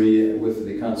Genesis 3 with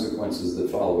the consequences that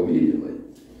follow immediately.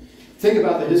 Think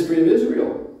about the history of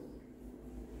Israel.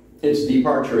 It's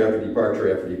departure after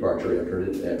departure after departure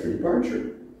after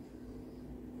departure.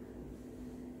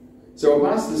 So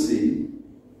apostasy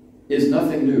is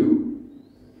nothing new,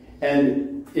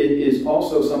 and it is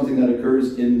also something that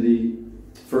occurs in the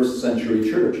first century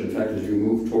church. In fact, as you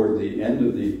move toward the end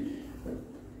of the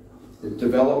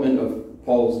development of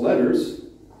Paul's letters,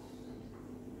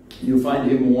 you find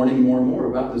him warning more and more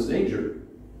about this danger.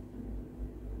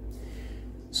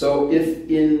 So if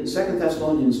in 2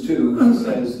 Thessalonians 2 he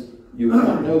says, you will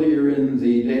not know that you're in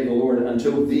the day of the Lord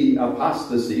until the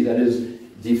apostasy, that is,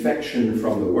 defection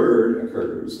from the word,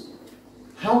 occurs,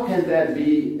 how can that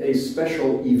be a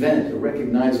special event, a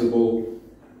recognizable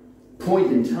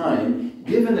point in time,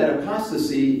 given that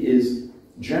apostasy is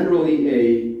generally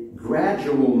a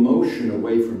gradual motion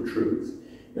away from truth?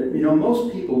 You know,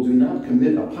 most people do not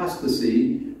commit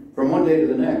apostasy from one day to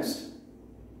the next.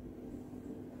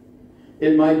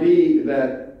 It might be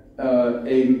that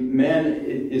a man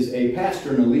is a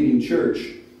pastor in a leading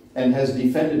church and has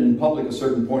defended in public a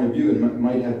certain point of view and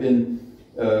might have been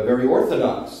very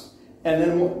orthodox. And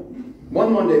then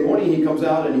one Monday morning he comes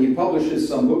out and he publishes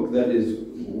some book that is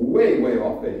way, way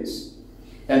off base.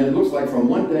 And it looks like from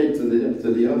one day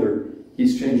to the other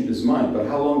he's changed his mind. But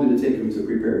how long did it take him to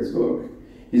prepare his book?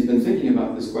 He's been thinking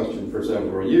about this question for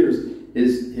several years.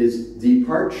 His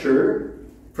departure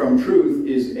from truth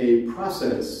is a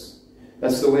process.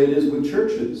 That's the way it is with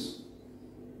churches.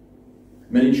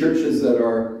 Many churches that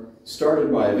are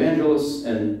started by evangelists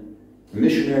and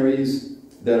missionaries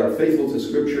that are faithful to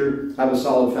Scripture have a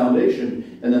solid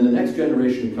foundation. And then the next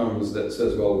generation comes that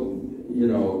says, well, you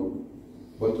know,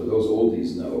 what do those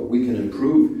oldies know? We can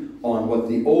improve on what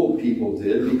the old people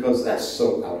did because that's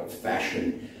so out of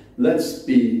fashion. Let's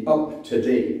be up to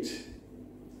date.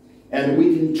 And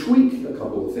we can tweak a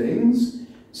couple of things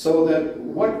so that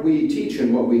what we teach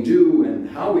and what we do and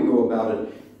how we go about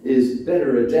it is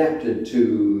better adapted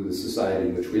to the society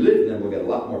in which we live. And then we'll get a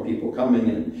lot more people coming,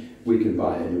 and we can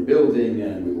buy a new building,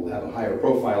 and we will have a higher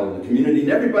profile in the community,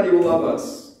 and everybody will love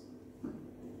us.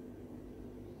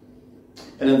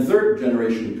 And then the third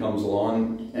generation comes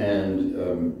along, and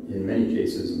in many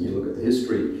cases, when you look at the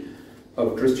history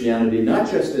of Christianity, not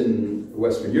just in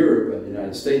Western Europe and the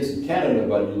United States and Canada,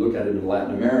 but you look at it in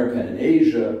Latin America and in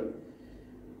Asia,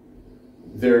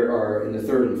 there are, in the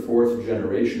third and fourth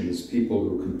generations, people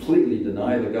who completely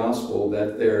deny the gospel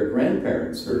that their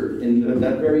grandparents heard in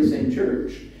that very same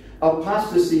church.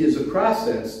 Apostasy is a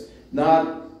process,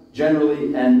 not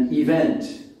generally an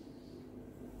event.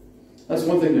 That's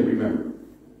one thing to remember.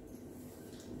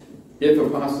 If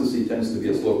apostasy tends to be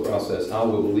a slow process, how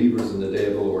will believers in the day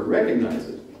of the Lord recognize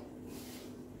it?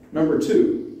 Number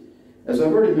two, as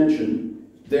I've already mentioned,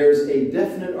 there's a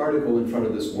definite article in front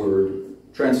of this word,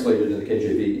 translated in the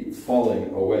KJV,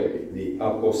 falling away, the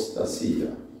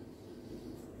apostasia.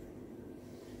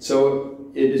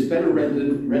 So it is better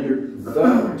rendered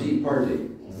the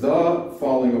departing, the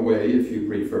falling away, if you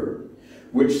prefer,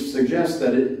 which suggests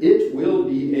that it will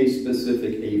be a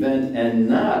specific event and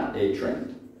not a trend.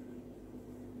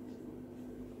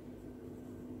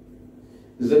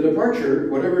 The departure,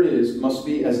 whatever it is, must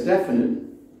be as definite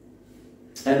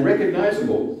and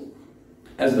recognizable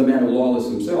as the man of lawless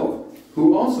himself,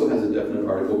 who also has a definite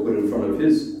article put in front of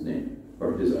his name,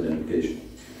 or his identification.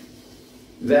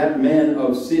 That man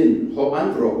of sin, ho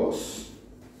anthropos,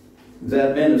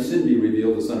 that man of sin be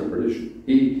revealed, the son of perdition.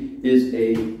 He is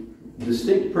a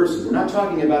distinct person. We're not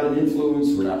talking about an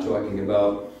influence, we're not talking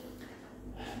about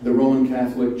the Roman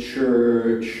Catholic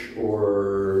Church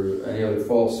or any other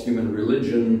false human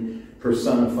religion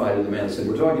personified in the man of sin.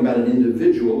 We're talking about an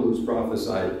individual who's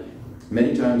prophesied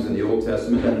many times in the Old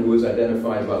Testament and who is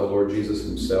identified by the Lord Jesus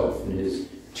himself in his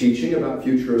teaching about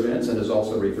future events, and is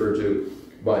also referred to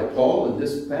by Paul in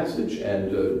this passage.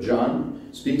 And John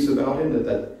speaks about him,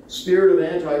 that spirit of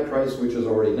Antichrist, which is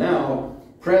already now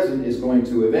present, is going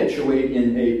to eventuate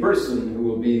in a person who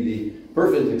will be the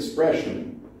perfect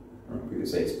expression, I don't know if we could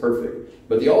say it's perfect,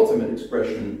 but the ultimate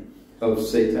expression of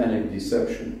satanic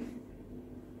deception.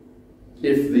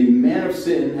 If the man of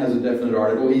sin has a definite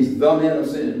article, he's the man of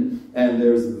sin, and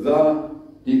there's the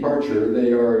departure,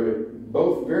 they are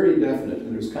both very definite,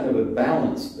 and there's kind of a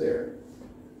balance there.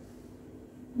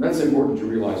 And that's important to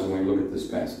realize when we look at this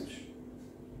passage.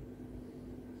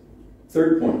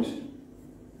 Third point.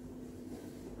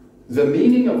 The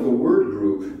meaning of the word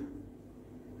group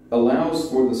allows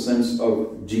for the sense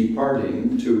of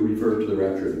departing to refer to the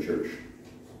rapture of the church.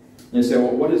 And you say,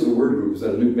 well, what is a word group? Is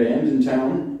that a new band in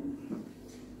town?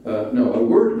 No, a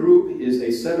word group is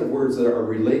a set of words that are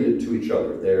related to each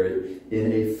other. They're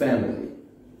in a family.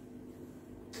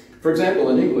 For example,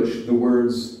 in English, the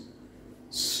words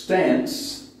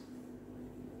stance,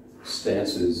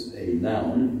 stance is a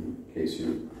noun, in case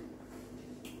you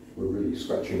were really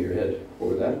scratching your head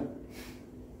over that,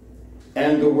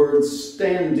 and the word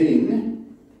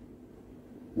standing,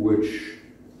 which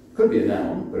could be a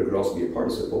noun, but it could also be a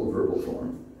participle, a verbal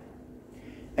form,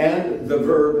 and the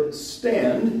verb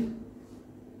stand,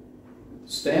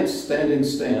 stance, standing,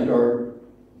 stand, are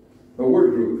a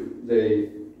word group. They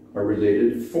are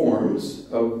related forms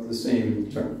of the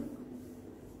same term.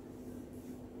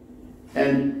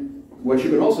 And what you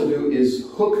can also do is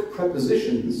hook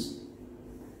prepositions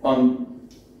on,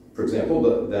 for example,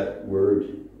 that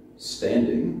word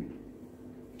standing,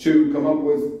 to come up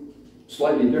with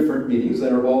slightly different meanings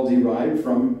that are all derived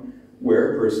from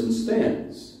where a person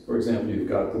stands. For example, you've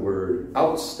got the word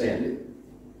outstanding.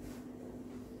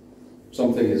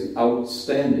 Something is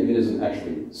outstanding. It isn't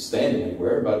actually standing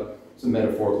anywhere, but it's a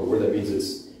metaphorical word that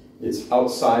means it's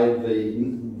outside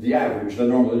the average, the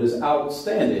normal. It is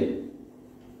outstanding.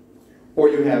 Or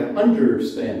you have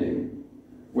understanding,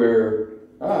 where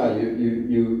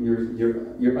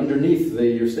you're underneath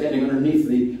you're standing underneath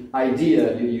the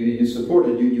idea. You support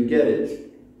it. You get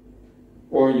it.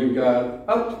 Or you've got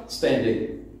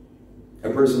upstanding. A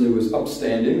person who is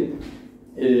upstanding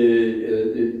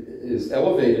is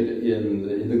elevated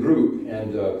in the group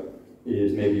and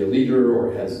is maybe a leader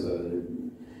or has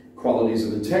qualities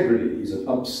of integrity. He's an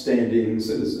upstanding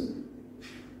citizen.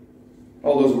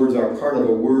 All those words are part of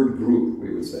a word group,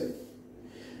 we would say.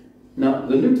 Now,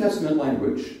 the New Testament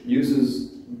language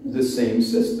uses the same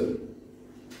system.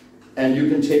 And you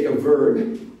can take a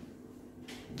verb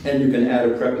and you can add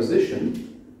a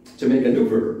preposition to make a new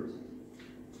verb.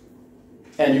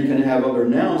 And you can have other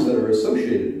nouns that are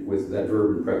associated with that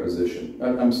verb and preposition.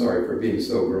 I'm sorry for being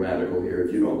so grammatical here.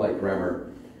 If you don't like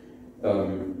grammar,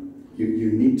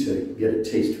 you need to get a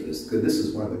taste for this, because this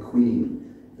is one of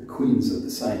the queens of the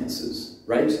sciences,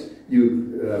 right?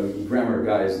 You grammar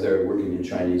guys there working in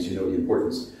Chinese, you know the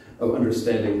importance of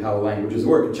understanding how languages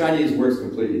work. And Chinese works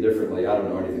completely differently. I don't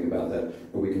know anything about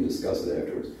that, but we can discuss it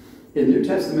afterwards. In New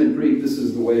Testament Greek, this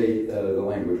is the way the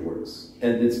language works.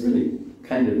 And it's really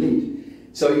kind of neat.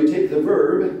 So you take the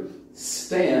verb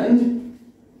stand,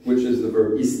 which is the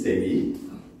verb istemi,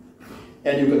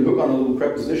 and you can hook on a little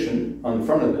preposition on the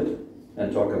front of it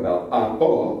and talk about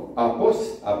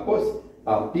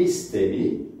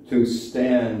apistemi, to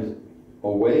stand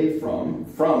away from.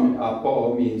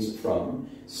 Apo means from.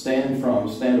 Stand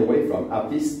away from,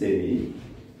 apistemi.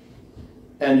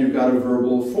 And you've got a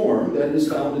verbal form that is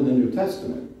found in the New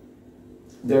Testament.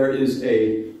 There are at least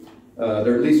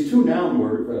two noun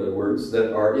words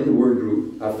that are in the word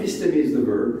group. Apistemi is the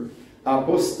verb.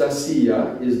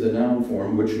 Apostasia is the noun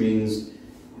form, which means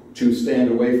to stand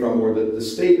away from, or the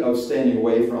state of standing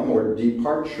away from, or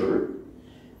departure.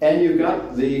 And you've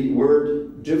got the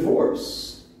word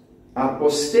divorce,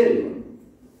 aposterion,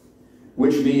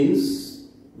 which means,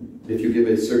 if you give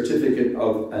a certificate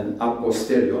of an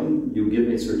aposterion, you give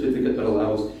a certificate that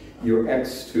allows your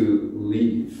ex to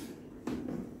leave.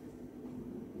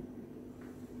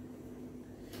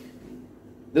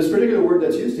 This particular word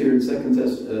that's used here in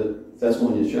 2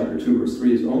 Thessalonians chapter 2, verse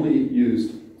 3 is only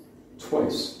used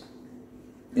twice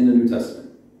in the New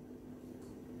Testament.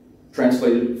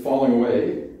 Translated falling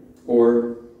away,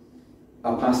 or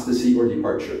apostasy, or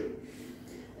departure.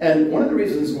 And one of the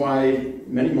reasons why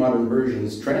many modern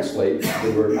versions translate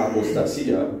the word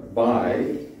apostasia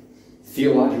by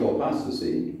theological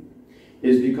apostasy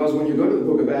is because when you go to the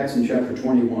book of Acts in chapter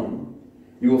 21,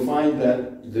 you will find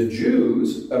that the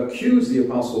Jews accuse the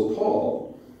Apostle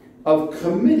Paul of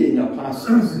committing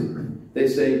apostasy. They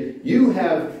say, you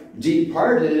have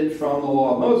departed from the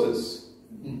law of Moses.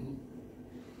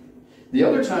 The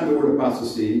other time the word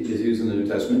apostasy is used in the New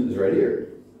Testament is right here.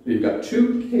 So you've got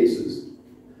two cases.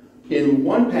 In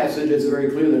one passage, it's very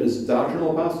clear that it's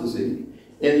doctrinal apostasy.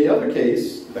 In the other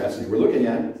case, the passage we're looking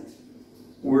at,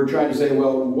 we're trying to say,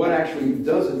 well, what actually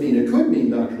does it mean? It could mean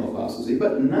doctrinal apostasy,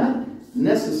 but not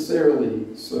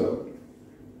necessarily so.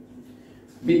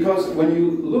 Because when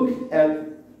you look at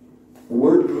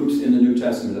word groups in the New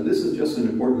Testament, and this is just an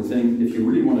important thing if you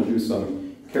really want to do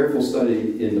some careful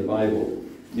study in the Bible,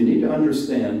 you need to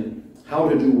understand how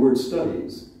to do word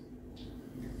studies.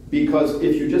 Because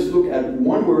if you just look at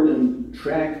one word and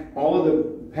track all of the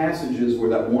passages where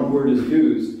that one word is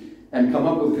used and come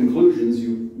up with conclusions,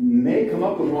 you may come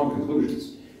up with wrong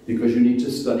conclusions because you need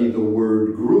to study the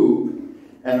word group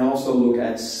and also look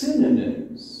at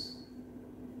synonyms.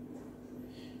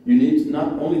 You need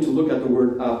not only to look at the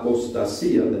word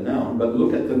apostasia, the noun, but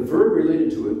look at the verb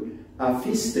related to it,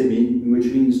 aphistemi, which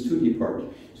means to depart.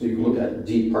 So you can look at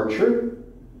departure,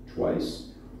 twice,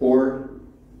 or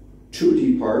to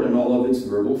depart in all of its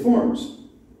verbal forms.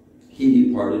 He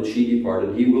departed, she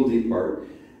departed, he will depart,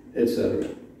 etc.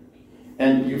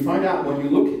 And you find out when you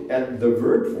look at the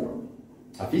verb form,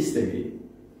 aphistemi,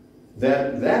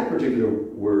 that particular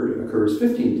word occurs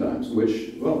 15 times,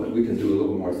 which, well, we can do a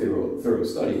little more thorough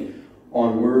study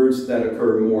on words that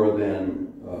occur more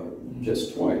than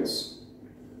just twice.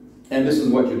 And this is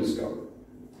what you discover.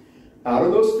 Out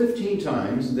of those 15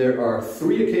 times, there are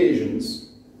 3 occasions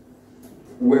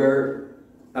where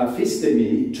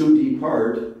aphistemi, to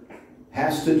depart,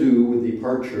 has to do with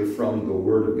departure from the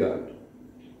Word of God.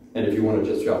 And if you want to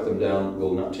just jot them down,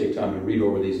 we'll not take time to read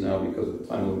over these now because of the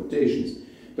time limitations.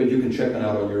 But you can check them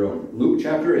out on your own. Luke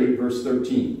chapter 8, verse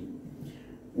 13,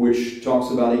 which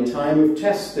talks about a time of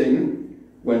testing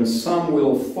when some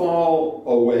will fall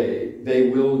away. They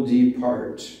will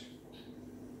depart.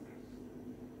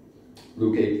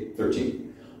 Luke 8,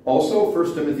 13. Also,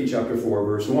 1 Timothy chapter 4,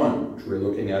 verse 1, which we're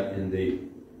looking at in the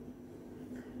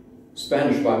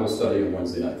Spanish Bible study on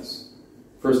Wednesday nights.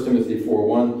 1 Timothy 4,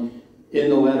 1, in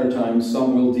the latter times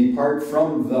some will depart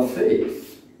from the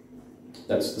faith.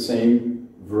 That's the same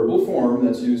verbal form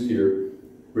that's used here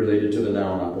related to the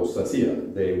noun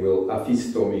apostasia. They will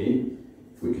aphistomi,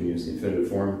 if we can use the infinitive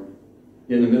form,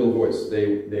 in the middle voice.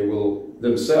 They will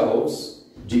themselves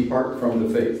depart from the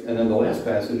faith. And then the last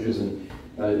passage is in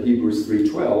Hebrews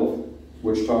 3:12,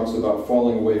 which talks about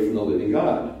falling away from the living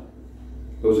God.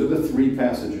 Those are the 3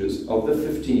 passages of the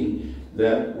 15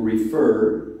 that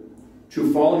refer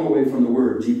to falling away from the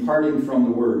Word, departing from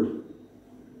the Word.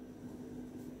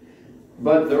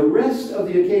 But the rest of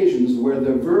the occasions where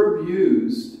the verb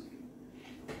used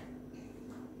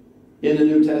in the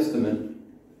New Testament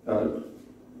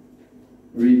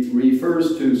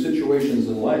refers to situations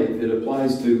in life. It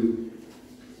applies to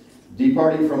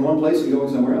departing from one place and going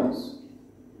somewhere else.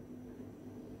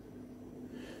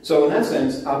 So in that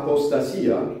sense, apostasy,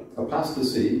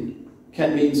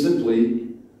 can mean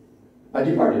simply, I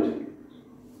departed.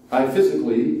 I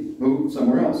physically moved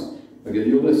somewhere else. I'll give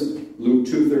you a list. Luke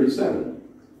 2:37.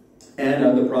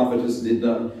 Anna the prophetess did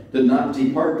not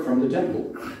depart from the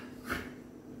temple.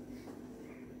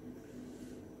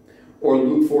 Or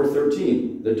Luke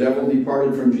 4:13, the devil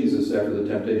departed from Jesus after the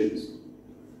temptations.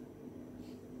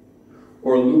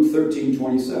 Or Luke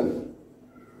 13:27,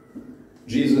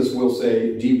 Jesus will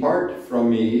say, "Depart from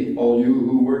me, all you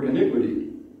who work iniquity."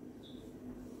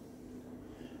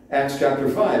 Acts chapter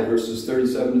 5, verses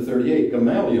 37 to 38,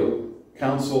 Gamaliel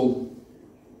counseled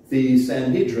the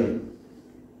Sanhedrin,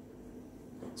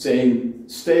 saying,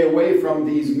 "Stay away from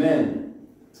these men."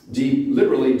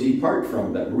 Literally, depart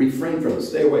from them. Refrain from them.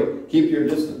 Stay away. Keep your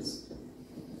distance.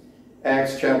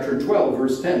 Acts chapter 12,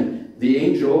 verse 10. The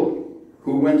angel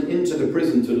who went into the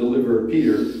prison to deliver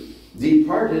Peter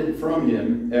departed from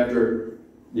him after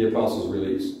the apostles'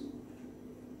 release.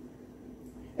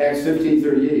 Acts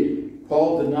 15:38.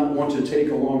 Paul did not want to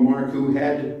take along Mark, who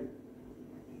had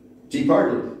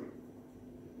departed,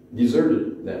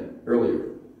 deserted them earlier.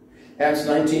 Acts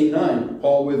 19:9,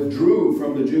 Paul withdrew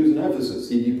from the Jews in Ephesus.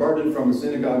 He departed from the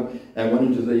synagogue and went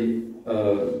into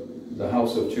the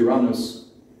house of Tyrannus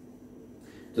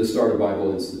to start a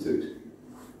Bible institute.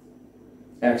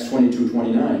 Acts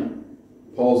 22:29,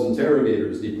 Paul's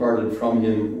interrogators departed from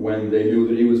him when they knew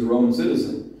that he was a Roman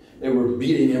citizen. They were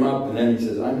beating him up, and then he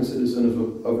says, "I'm a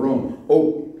citizen of Rome."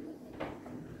 Oh,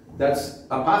 that's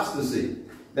apostasy.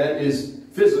 That is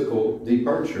physical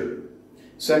departure.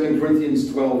 2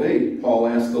 Corinthians 12:8, Paul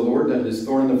asked the Lord that his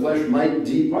thorn in the flesh might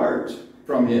depart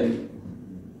from him.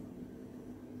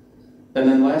 And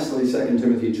then lastly, 2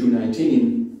 Timothy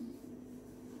 2:19,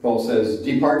 Paul says,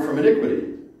 "Depart from iniquity."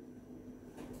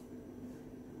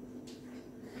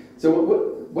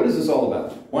 So what is this all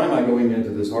about? Why am I going into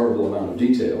this horrible amount of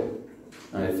detail?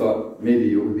 And I thought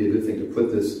maybe it would be a good thing to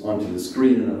put this onto the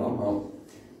screen, and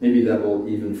maybe that will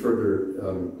even further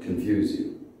confuse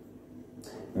you.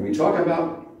 When we talk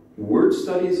about word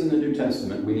studies in the New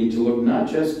Testament, we need to look not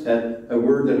just at a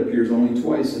word that appears only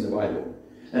twice in the Bible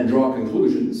and draw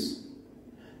conclusions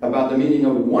about the meaning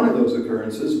of one of those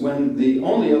occurrences when the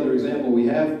only other example we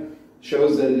have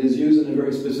shows that it is used in a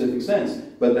very specific sense.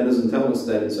 But that doesn't tell us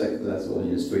that in 2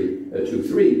 Thessalonians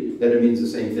 2:3 that it means the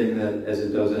same thing as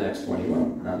it does in Acts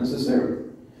 21. Not necessarily.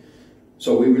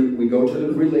 So we go to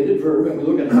the related verb and we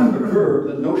look at how the verb,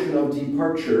 the notion of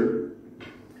departure,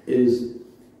 is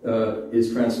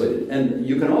translated. And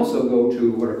you can also go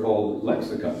to what are called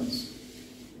lexicons.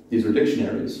 These are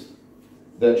dictionaries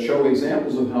that show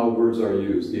examples of how words are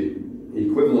used. The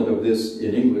equivalent of this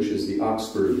in English is the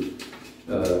Oxford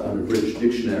Unabridged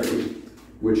Dictionary,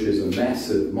 which is a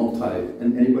massive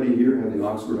and anybody here have the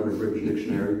Oxford Unabridged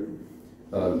Dictionary?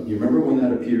 You remember when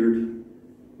that appeared?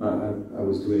 I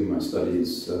was doing my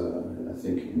studies, I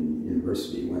think, in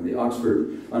university, when the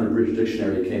Oxford Unabridged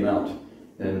Dictionary came out.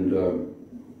 And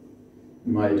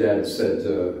my dad said,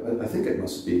 I think it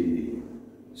must be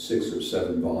 6 or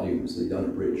 7 volumes, the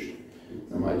Unabridged.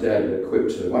 And my dad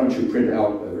quipped, "Why don't you print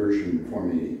out a version for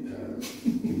me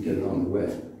and get it on the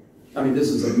web?" I mean, this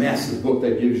is a massive book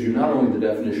that gives you not only the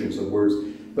definitions of words,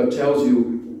 but tells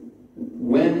you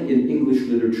when in English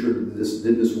literature did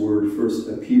this word first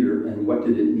appear and what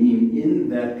did it mean in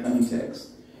that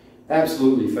context.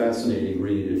 Absolutely fascinating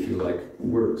read if you like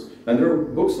words. And there are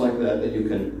books like that you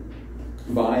can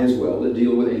buy as well that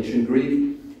deal with ancient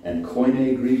Greek and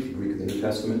Koine Greek, Greek of the New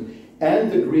Testament,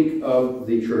 and the Greek of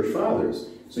the Church Fathers.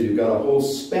 So you've got a whole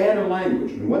span of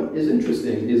language. And what is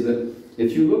interesting is that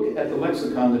if you look at the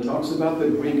lexicon that talks about the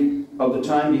Greek of the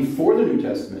time before the New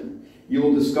Testament, you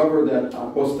will discover that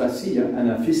apostasy and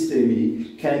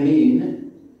aphistemi can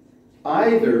mean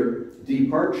either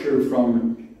departure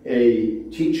from a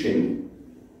teaching,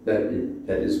 that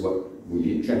is what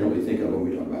we generally think of when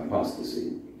we talk about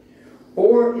apostasy,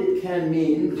 or it can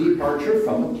mean departure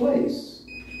from a place.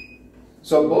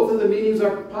 So both of the meanings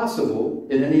are possible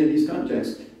in any of these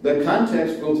contexts. The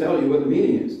context will tell you what the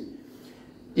meaning is.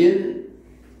 In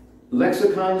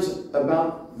lexicons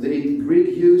about the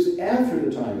Greek used after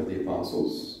the time of the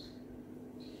apostles,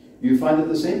 you find that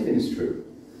the same thing is true.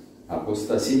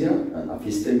 Apostasia and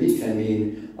aphistemi can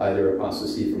mean either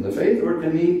apostasy from the faith, or it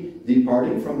can mean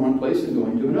departing from one place and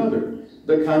going to another.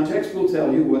 The context will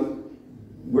tell you what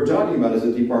we're talking about. Is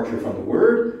it departure from the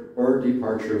word or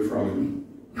departure from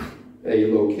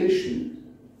a location?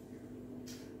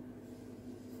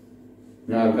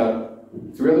 Now I've got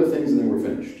 3 other things and then we're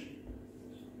finished.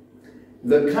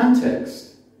 The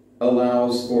context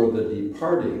allows for the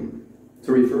departing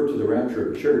to refer to the rapture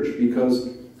of the church, because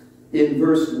in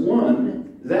verse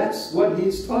 1, that's what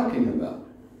he's talking about.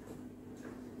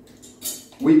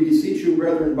 We beseech you,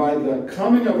 brethren, by the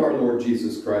coming of our Lord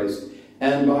Jesus Christ,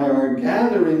 and by our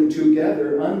gathering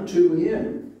together unto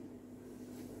him.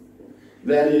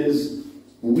 That is,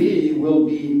 we will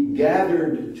be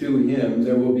gathered to him.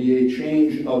 There will be a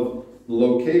change of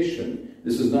location.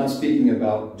 This is not speaking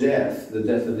about death, the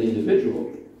death of the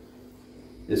individual.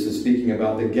 This is speaking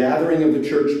about the gathering of the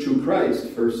church to Christ.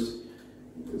 1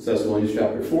 Thessalonians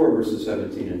chapter 4, verses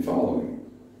 17 and following.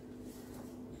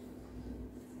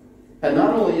 And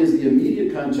not only is the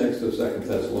immediate context of 2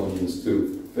 Thessalonians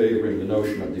 2 favoring the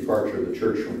notion of departure of the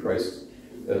church from Christ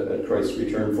at Christ's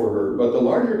return for her, but the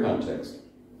larger context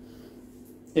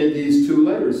in these two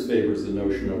letters favors the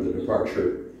notion of the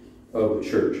departure of the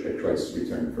church at Christ's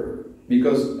return for her.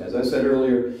 Because, as I said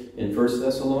earlier, in 1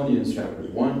 Thessalonians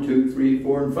chapters 1, 2, 3,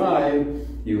 4, and 5,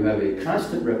 you have a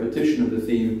constant repetition of the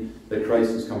theme that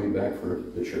Christ is coming back for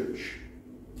the church.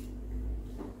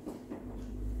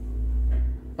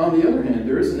 On the other hand,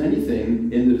 there isn't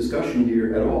anything in the discussion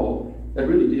here at all that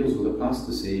really deals with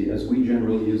apostasy as we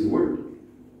generally use the word.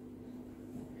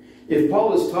 If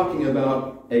Paul is talking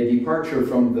about a departure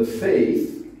from the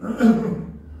faith,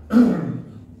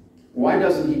 why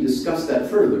doesn't he discuss that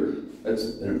further? That's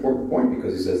an important point,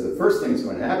 because he says the first thing that's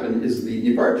going to happen is the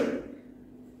departure.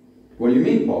 What do you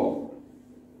mean, Paul?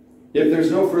 If there's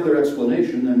no further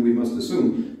explanation, then we must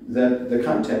assume that the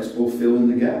context will fill in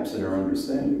the gaps in our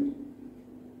understanding.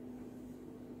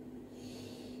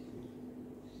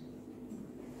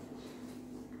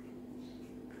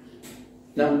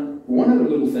 Now, one other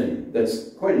little thing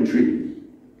that's quite intriguing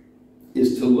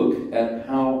is to look at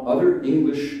how other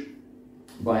English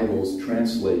Bibles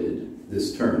translated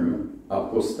this term,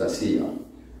 apostasia.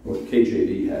 What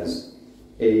KJV has,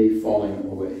 a falling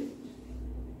away.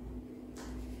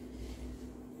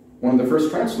 One of the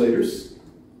first translators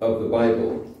of the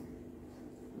Bible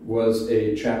was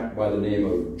a chap by the name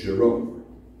of Jerome.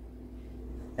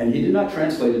 And he did not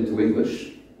translate into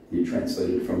English. He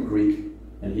translated from Greek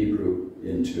and Hebrew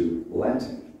into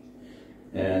Latin.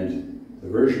 And the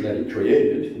version that he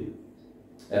created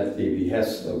at the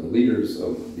behest of the leaders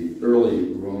of the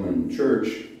early Roman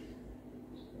Church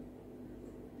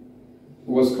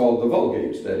was called the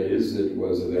Vulgate. That is, it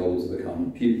was available to the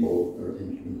common people, or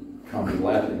in common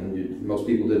Latin. Most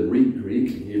people didn't read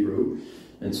Greek and Hebrew,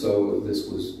 and so this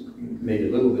was made a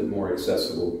little bit more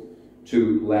accessible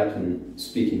to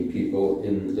Latin-speaking people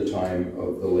in the time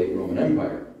of the late Roman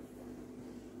Empire.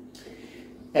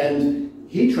 And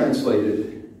he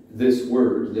translated this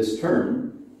word, this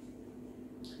term,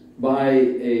 by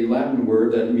a Latin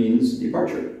word that means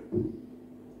departure.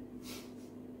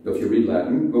 So if you read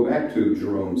Latin, go back to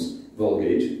Jerome's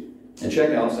Vulgate and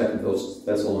check out 2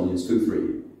 Thessalonians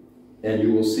 2:3, and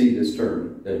you will see this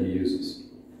term that he uses.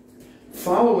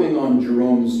 Following on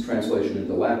Jerome's translation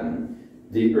into Latin,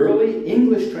 the early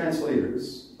English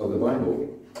translators of the Bible,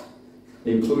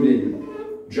 including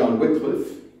John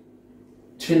Wycliffe,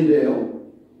 Tyndale,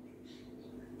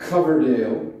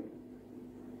 Coverdale,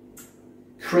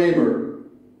 Kramer,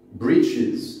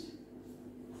 Breeches,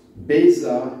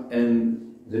 Beza,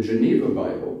 and the Geneva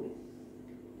Bible,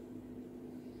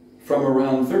 from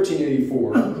around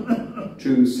 1384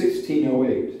 to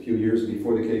 1608, a few years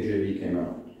before the KJV came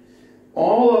out.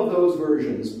 All of those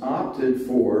versions opted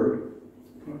for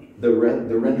the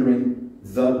rendering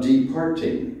the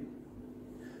departing.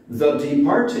 The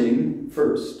departing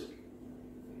first.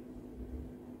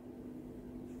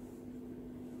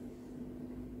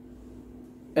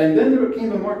 And then there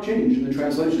came a marked change in the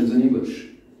translations in English.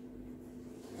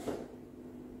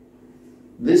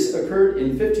 This occurred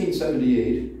in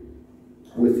 1578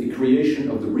 with the creation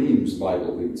of the Reims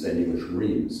Bible. We would say in English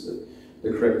Reims.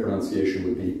 The correct pronunciation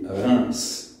would be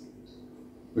Reims,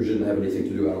 which didn't have anything to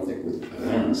do, I don't think, with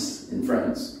Reims in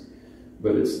France.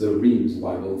 But it's the Reims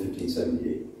Bible in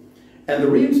 1578. And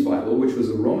the Reims Bible, which was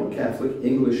a Roman Catholic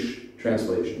English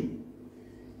translation,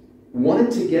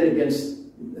 wanted to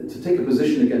take a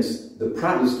position against the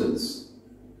Protestants.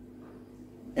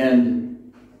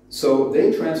 And so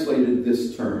they translated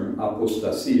this term,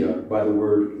 apostasia, by the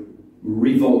word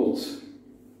revolt.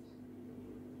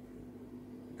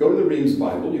 Go to the Reims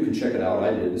Bible, you can check it out, I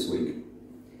did this week,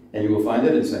 and you will find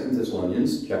that in 2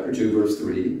 Thessalonians chapter 2, verse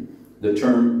 3, the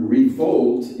term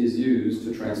revolt is used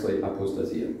to translate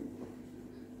apostasia.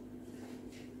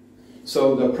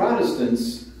 So the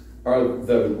Protestants are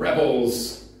the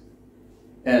rebels,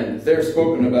 and they're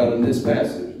spoken about in this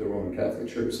passage, the Roman Catholic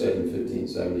Church said in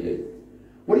 1578.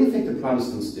 What do you think the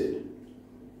Protestants did?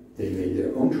 They made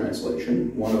their own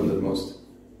translation. One of the most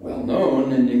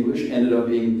well-known in English ended up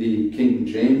being the King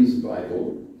James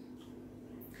Bible.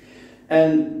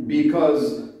 And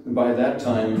because by that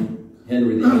time,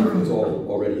 Henry VIII was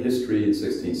already history in the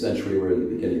 16th century, we're in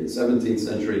the beginning of the 17th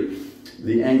century,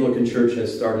 the Anglican Church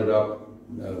has started up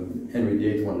Henry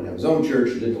VIII wanted to have his own church.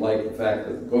 He didn't like the fact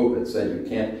that the Pope had said you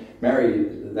can't marry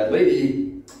that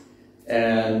lady.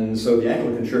 And so the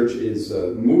Anglican Church is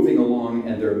moving along,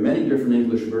 and there are many different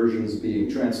English versions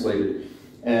being translated.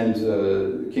 And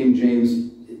King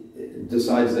James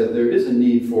decides that there is a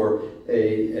need for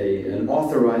an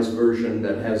authorized version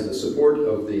that has the support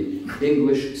of the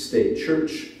English State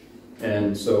Church.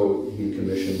 And so he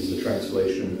commissions the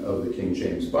translation of the King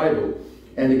James Bible.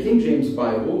 And the King James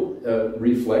Bible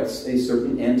reflects a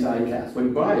certain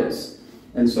anti-Catholic bias.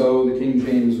 And so the King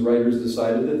James writers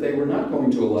decided that they were not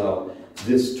going to allow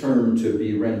this term to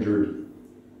be rendered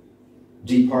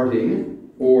departing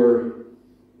or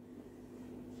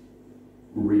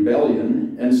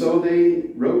rebellion. And so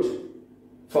they wrote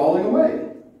falling away.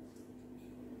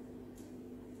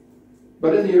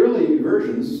 But in the early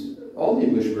versions, all the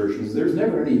English versions, there's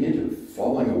never any hint of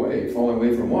falling away. Falling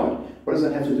away from what? What does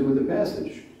that have to do with the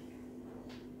passage?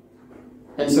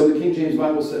 And so the King James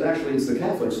Bible said, actually, it's the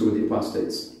Catholics who are the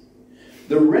apostates.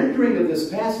 The rendering of this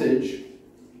passage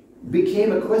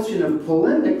became a question of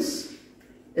polemics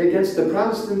against the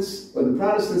Protestants, or the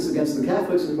Protestants against the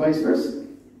Catholics, and vice versa.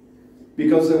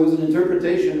 Because there was an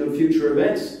interpretation of future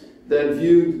events that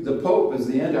viewed the Pope as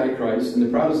the Antichrist, and the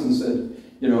Protestants said,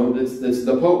 you know,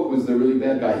 the Pope was the really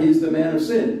bad guy. He's the man of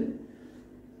sin.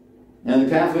 And the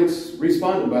Catholics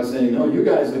responded by saying, no, you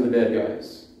guys are the bad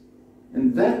guys.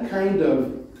 And that kind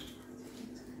of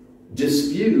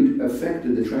dispute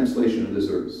affected the translation of this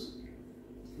verse.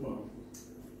 Wow.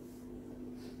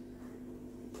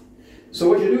 So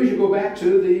what you do is you go back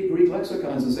to the Greek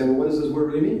lexicons and say, well, what does this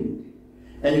word really mean?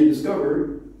 And you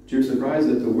discover, to your surprise,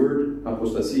 that the word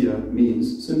apostasia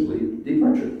means simply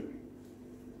departure.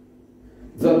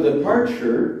 The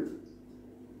departure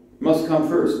must come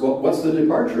first. Well, what's the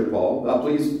departure, Paul?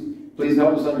 Please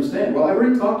help us understand. Well, I've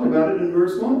already talked about it in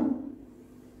verse 1.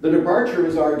 The departure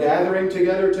is our gathering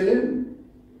together to Him.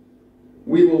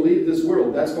 We will leave this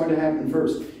world. That's going to happen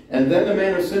first. And then the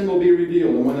man of sin will be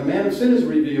revealed. And when the man of sin is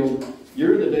revealed,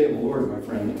 you're in the day of the Lord, my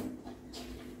friend.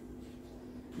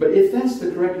 But if that's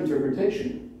the correct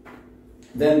interpretation,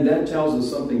 then that tells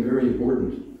us something very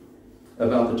important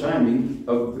about the timing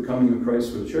of the coming of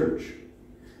Christ for the church.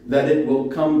 That it will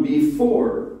come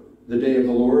before the day of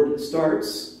the Lord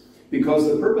starts, because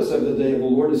the purpose of the day of the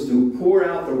Lord is to pour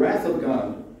out the wrath of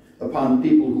God upon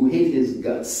people who hate His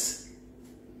guts.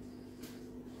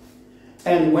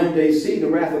 And when they see the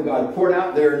wrath of God poured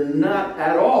out, they're not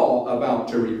at all about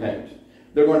to repent.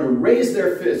 They're going to raise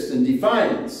their fists in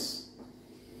defiance.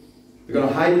 They're going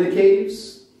to hide in the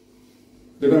caves.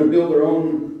 They're going to build their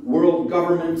own world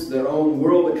governments, their own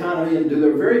world economy, and do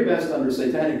their very best under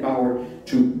satanic power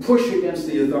to push against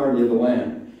the authority of the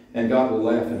Lamb. And God will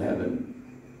laugh in heaven.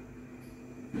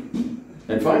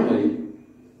 And finally,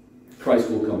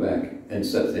 Christ will come back and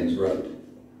set things right.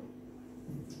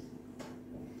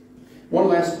 One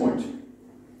last point.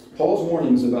 Paul's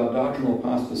warnings about doctrinal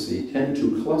apostasy tend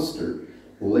to cluster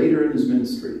later in his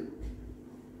ministry.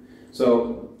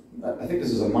 So, I think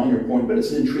this is a minor point, but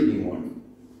it's an intriguing one.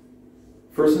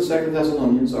 1st and 2nd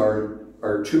Thessalonians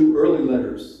are two early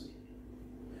letters.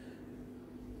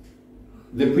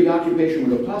 The preoccupation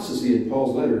with apostasy in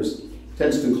Paul's letters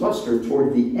tends to cluster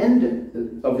toward the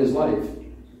end of his life.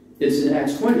 It's in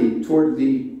Acts 20, toward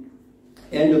the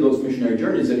end of those missionary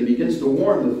journeys, that he begins to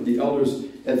warn the elders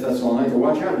at Thessalonica,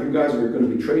 watch out, you guys are going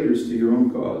to be traitors to your own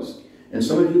cause. And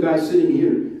some of you guys sitting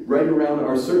here, right around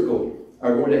our circle,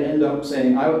 are going to end up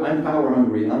saying, I'm power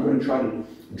hungry, and I'm going to try to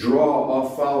draw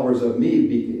off followers of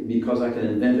me because I can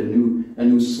invent a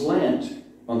new slant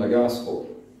on the gospel.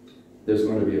 There's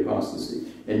going to be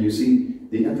apostasy. And you see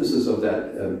the emphasis of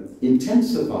that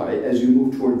intensify as you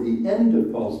move toward the end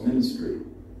of Paul's ministry.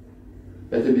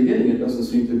 At the beginning, it doesn't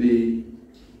seem to be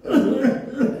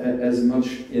as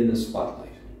much in the spotlight.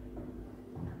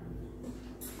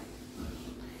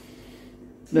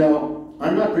 Now,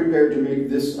 I'm not prepared to make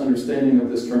this understanding of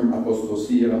this term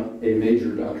apostasia a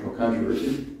major doctrinal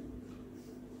controversy.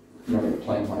 I'm not going to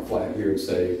plant my flag here and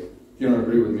say, if you don't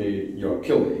agree with me,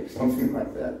 kill me, something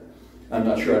like that. I'm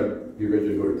not sure I'd be ready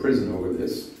to go to prison over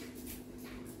this.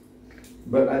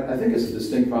 But I think it's a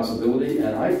distinct possibility,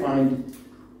 and I find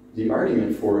the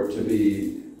argument for it to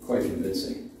be quite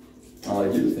convincing. I'll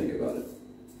let you think about it.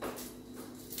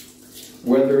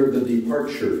 Whether the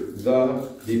departure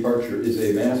is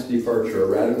a mass departure, a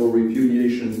radical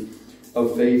repudiation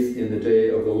of faith in the day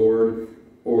of the Lord,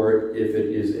 or if it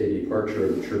is a departure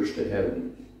of the church to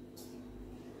heaven.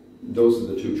 Those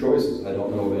are the two choices. I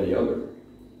don't know of any other.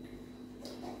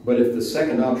 But if the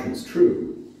second option is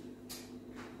true,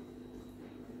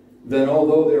 then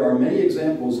although there are many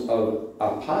examples of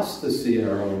apostasy in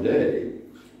our own day,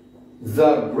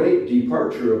 The great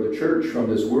departure of the church from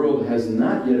this world has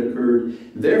not yet occurred.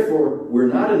 Therefore, we're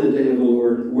not in the day of the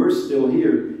Lord. We're still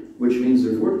here, which means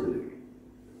there's work to do.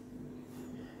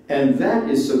 And that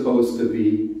is supposed to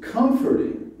be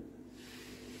comforting.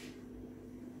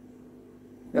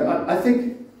 Now, I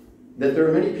think that there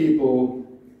are many people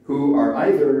who are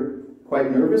either quite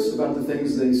nervous about the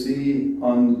things they see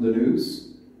on the news,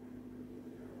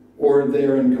 or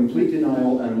they're in complete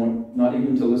denial and want not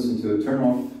even to listen to it. Turn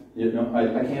off.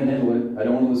 I can't handle it. I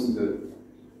don't want to listen to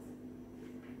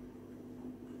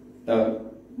it.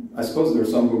 I suppose there are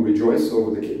some who rejoice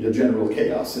over the general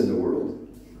chaos in the world.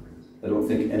 I don't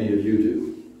think any of you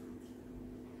do.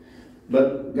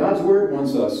 But God's Word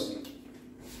wants us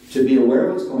to be aware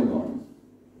of what's going on.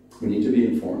 We need to be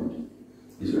informed.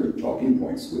 These are talking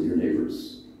points with your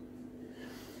neighbors.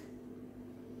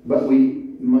 But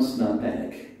we must not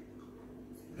panic.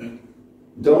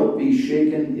 Don't be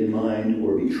shaken in mind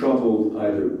or be troubled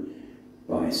either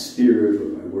by spirit or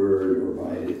by word or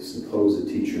by supposed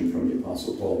teaching from the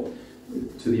Apostle Paul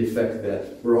to the effect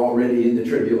that we're already in the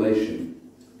tribulation.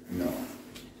 No.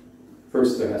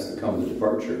 First there has to come the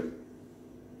departure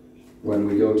when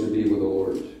we go to be with the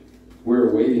Lord. We're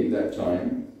awaiting that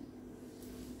time.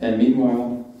 And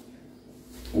meanwhile,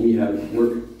 we have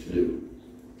work to do.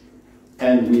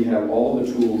 And we have all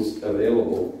the tools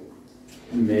available,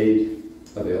 made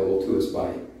available to us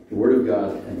by the Word of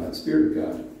God and by the Spirit of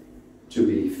God, to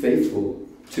be faithful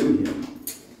to Him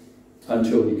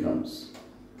until He comes.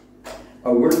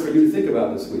 A word for you to think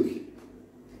about this week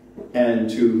and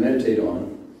to meditate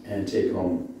on and take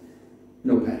home.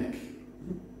 No panic.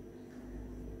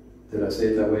 Did I say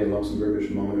it that way in Luxembourgish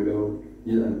a moment ago?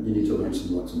 You need to learn some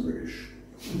Luxembourgish.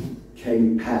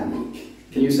 Geen paniek.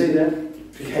 Can you say that?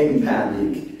 Geen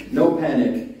paniek. No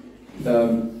panic.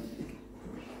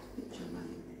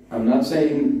 I'm not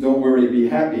saying don't worry, be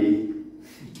happy.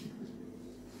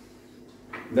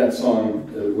 That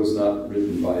song was not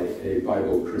written by a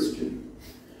Bible Christian.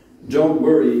 Don't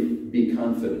worry, be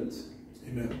confident.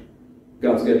 Amen.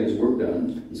 God's getting His work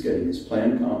done. He's getting His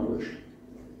plan accomplished.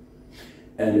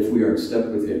 And if we are in step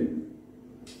with Him,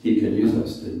 He can use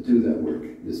us to do that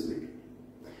work this week.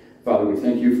 Father, we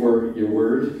thank You for Your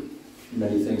Word.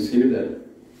 Many things here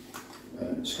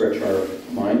that stretch our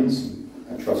minds,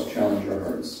 I trust challenge our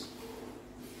hearts.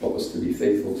 Help us to be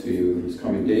faithful to You in these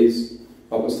coming days.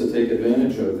 Help us to take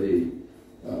advantage of the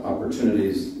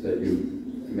opportunities that You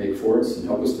make for us, and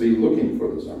help us to be looking for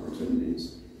those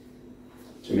opportunities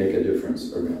to make a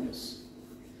difference around us.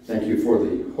 Thank You for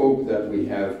the hope that we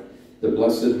have, the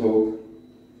blessed hope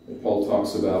that Paul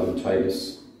talks about in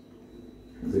Titus,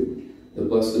 the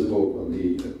blessed hope of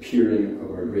the appearing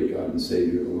of our great God and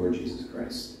Savior, the Lord Jesus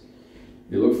Christ.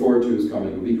 We look forward to His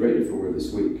coming. It would be great if it were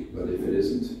this week, but if it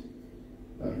isn't,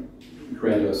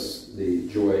 grant us the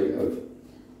joy of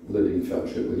living in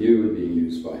fellowship with You and being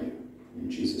used by You.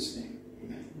 In Jesus' name,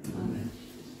 amen. Amen.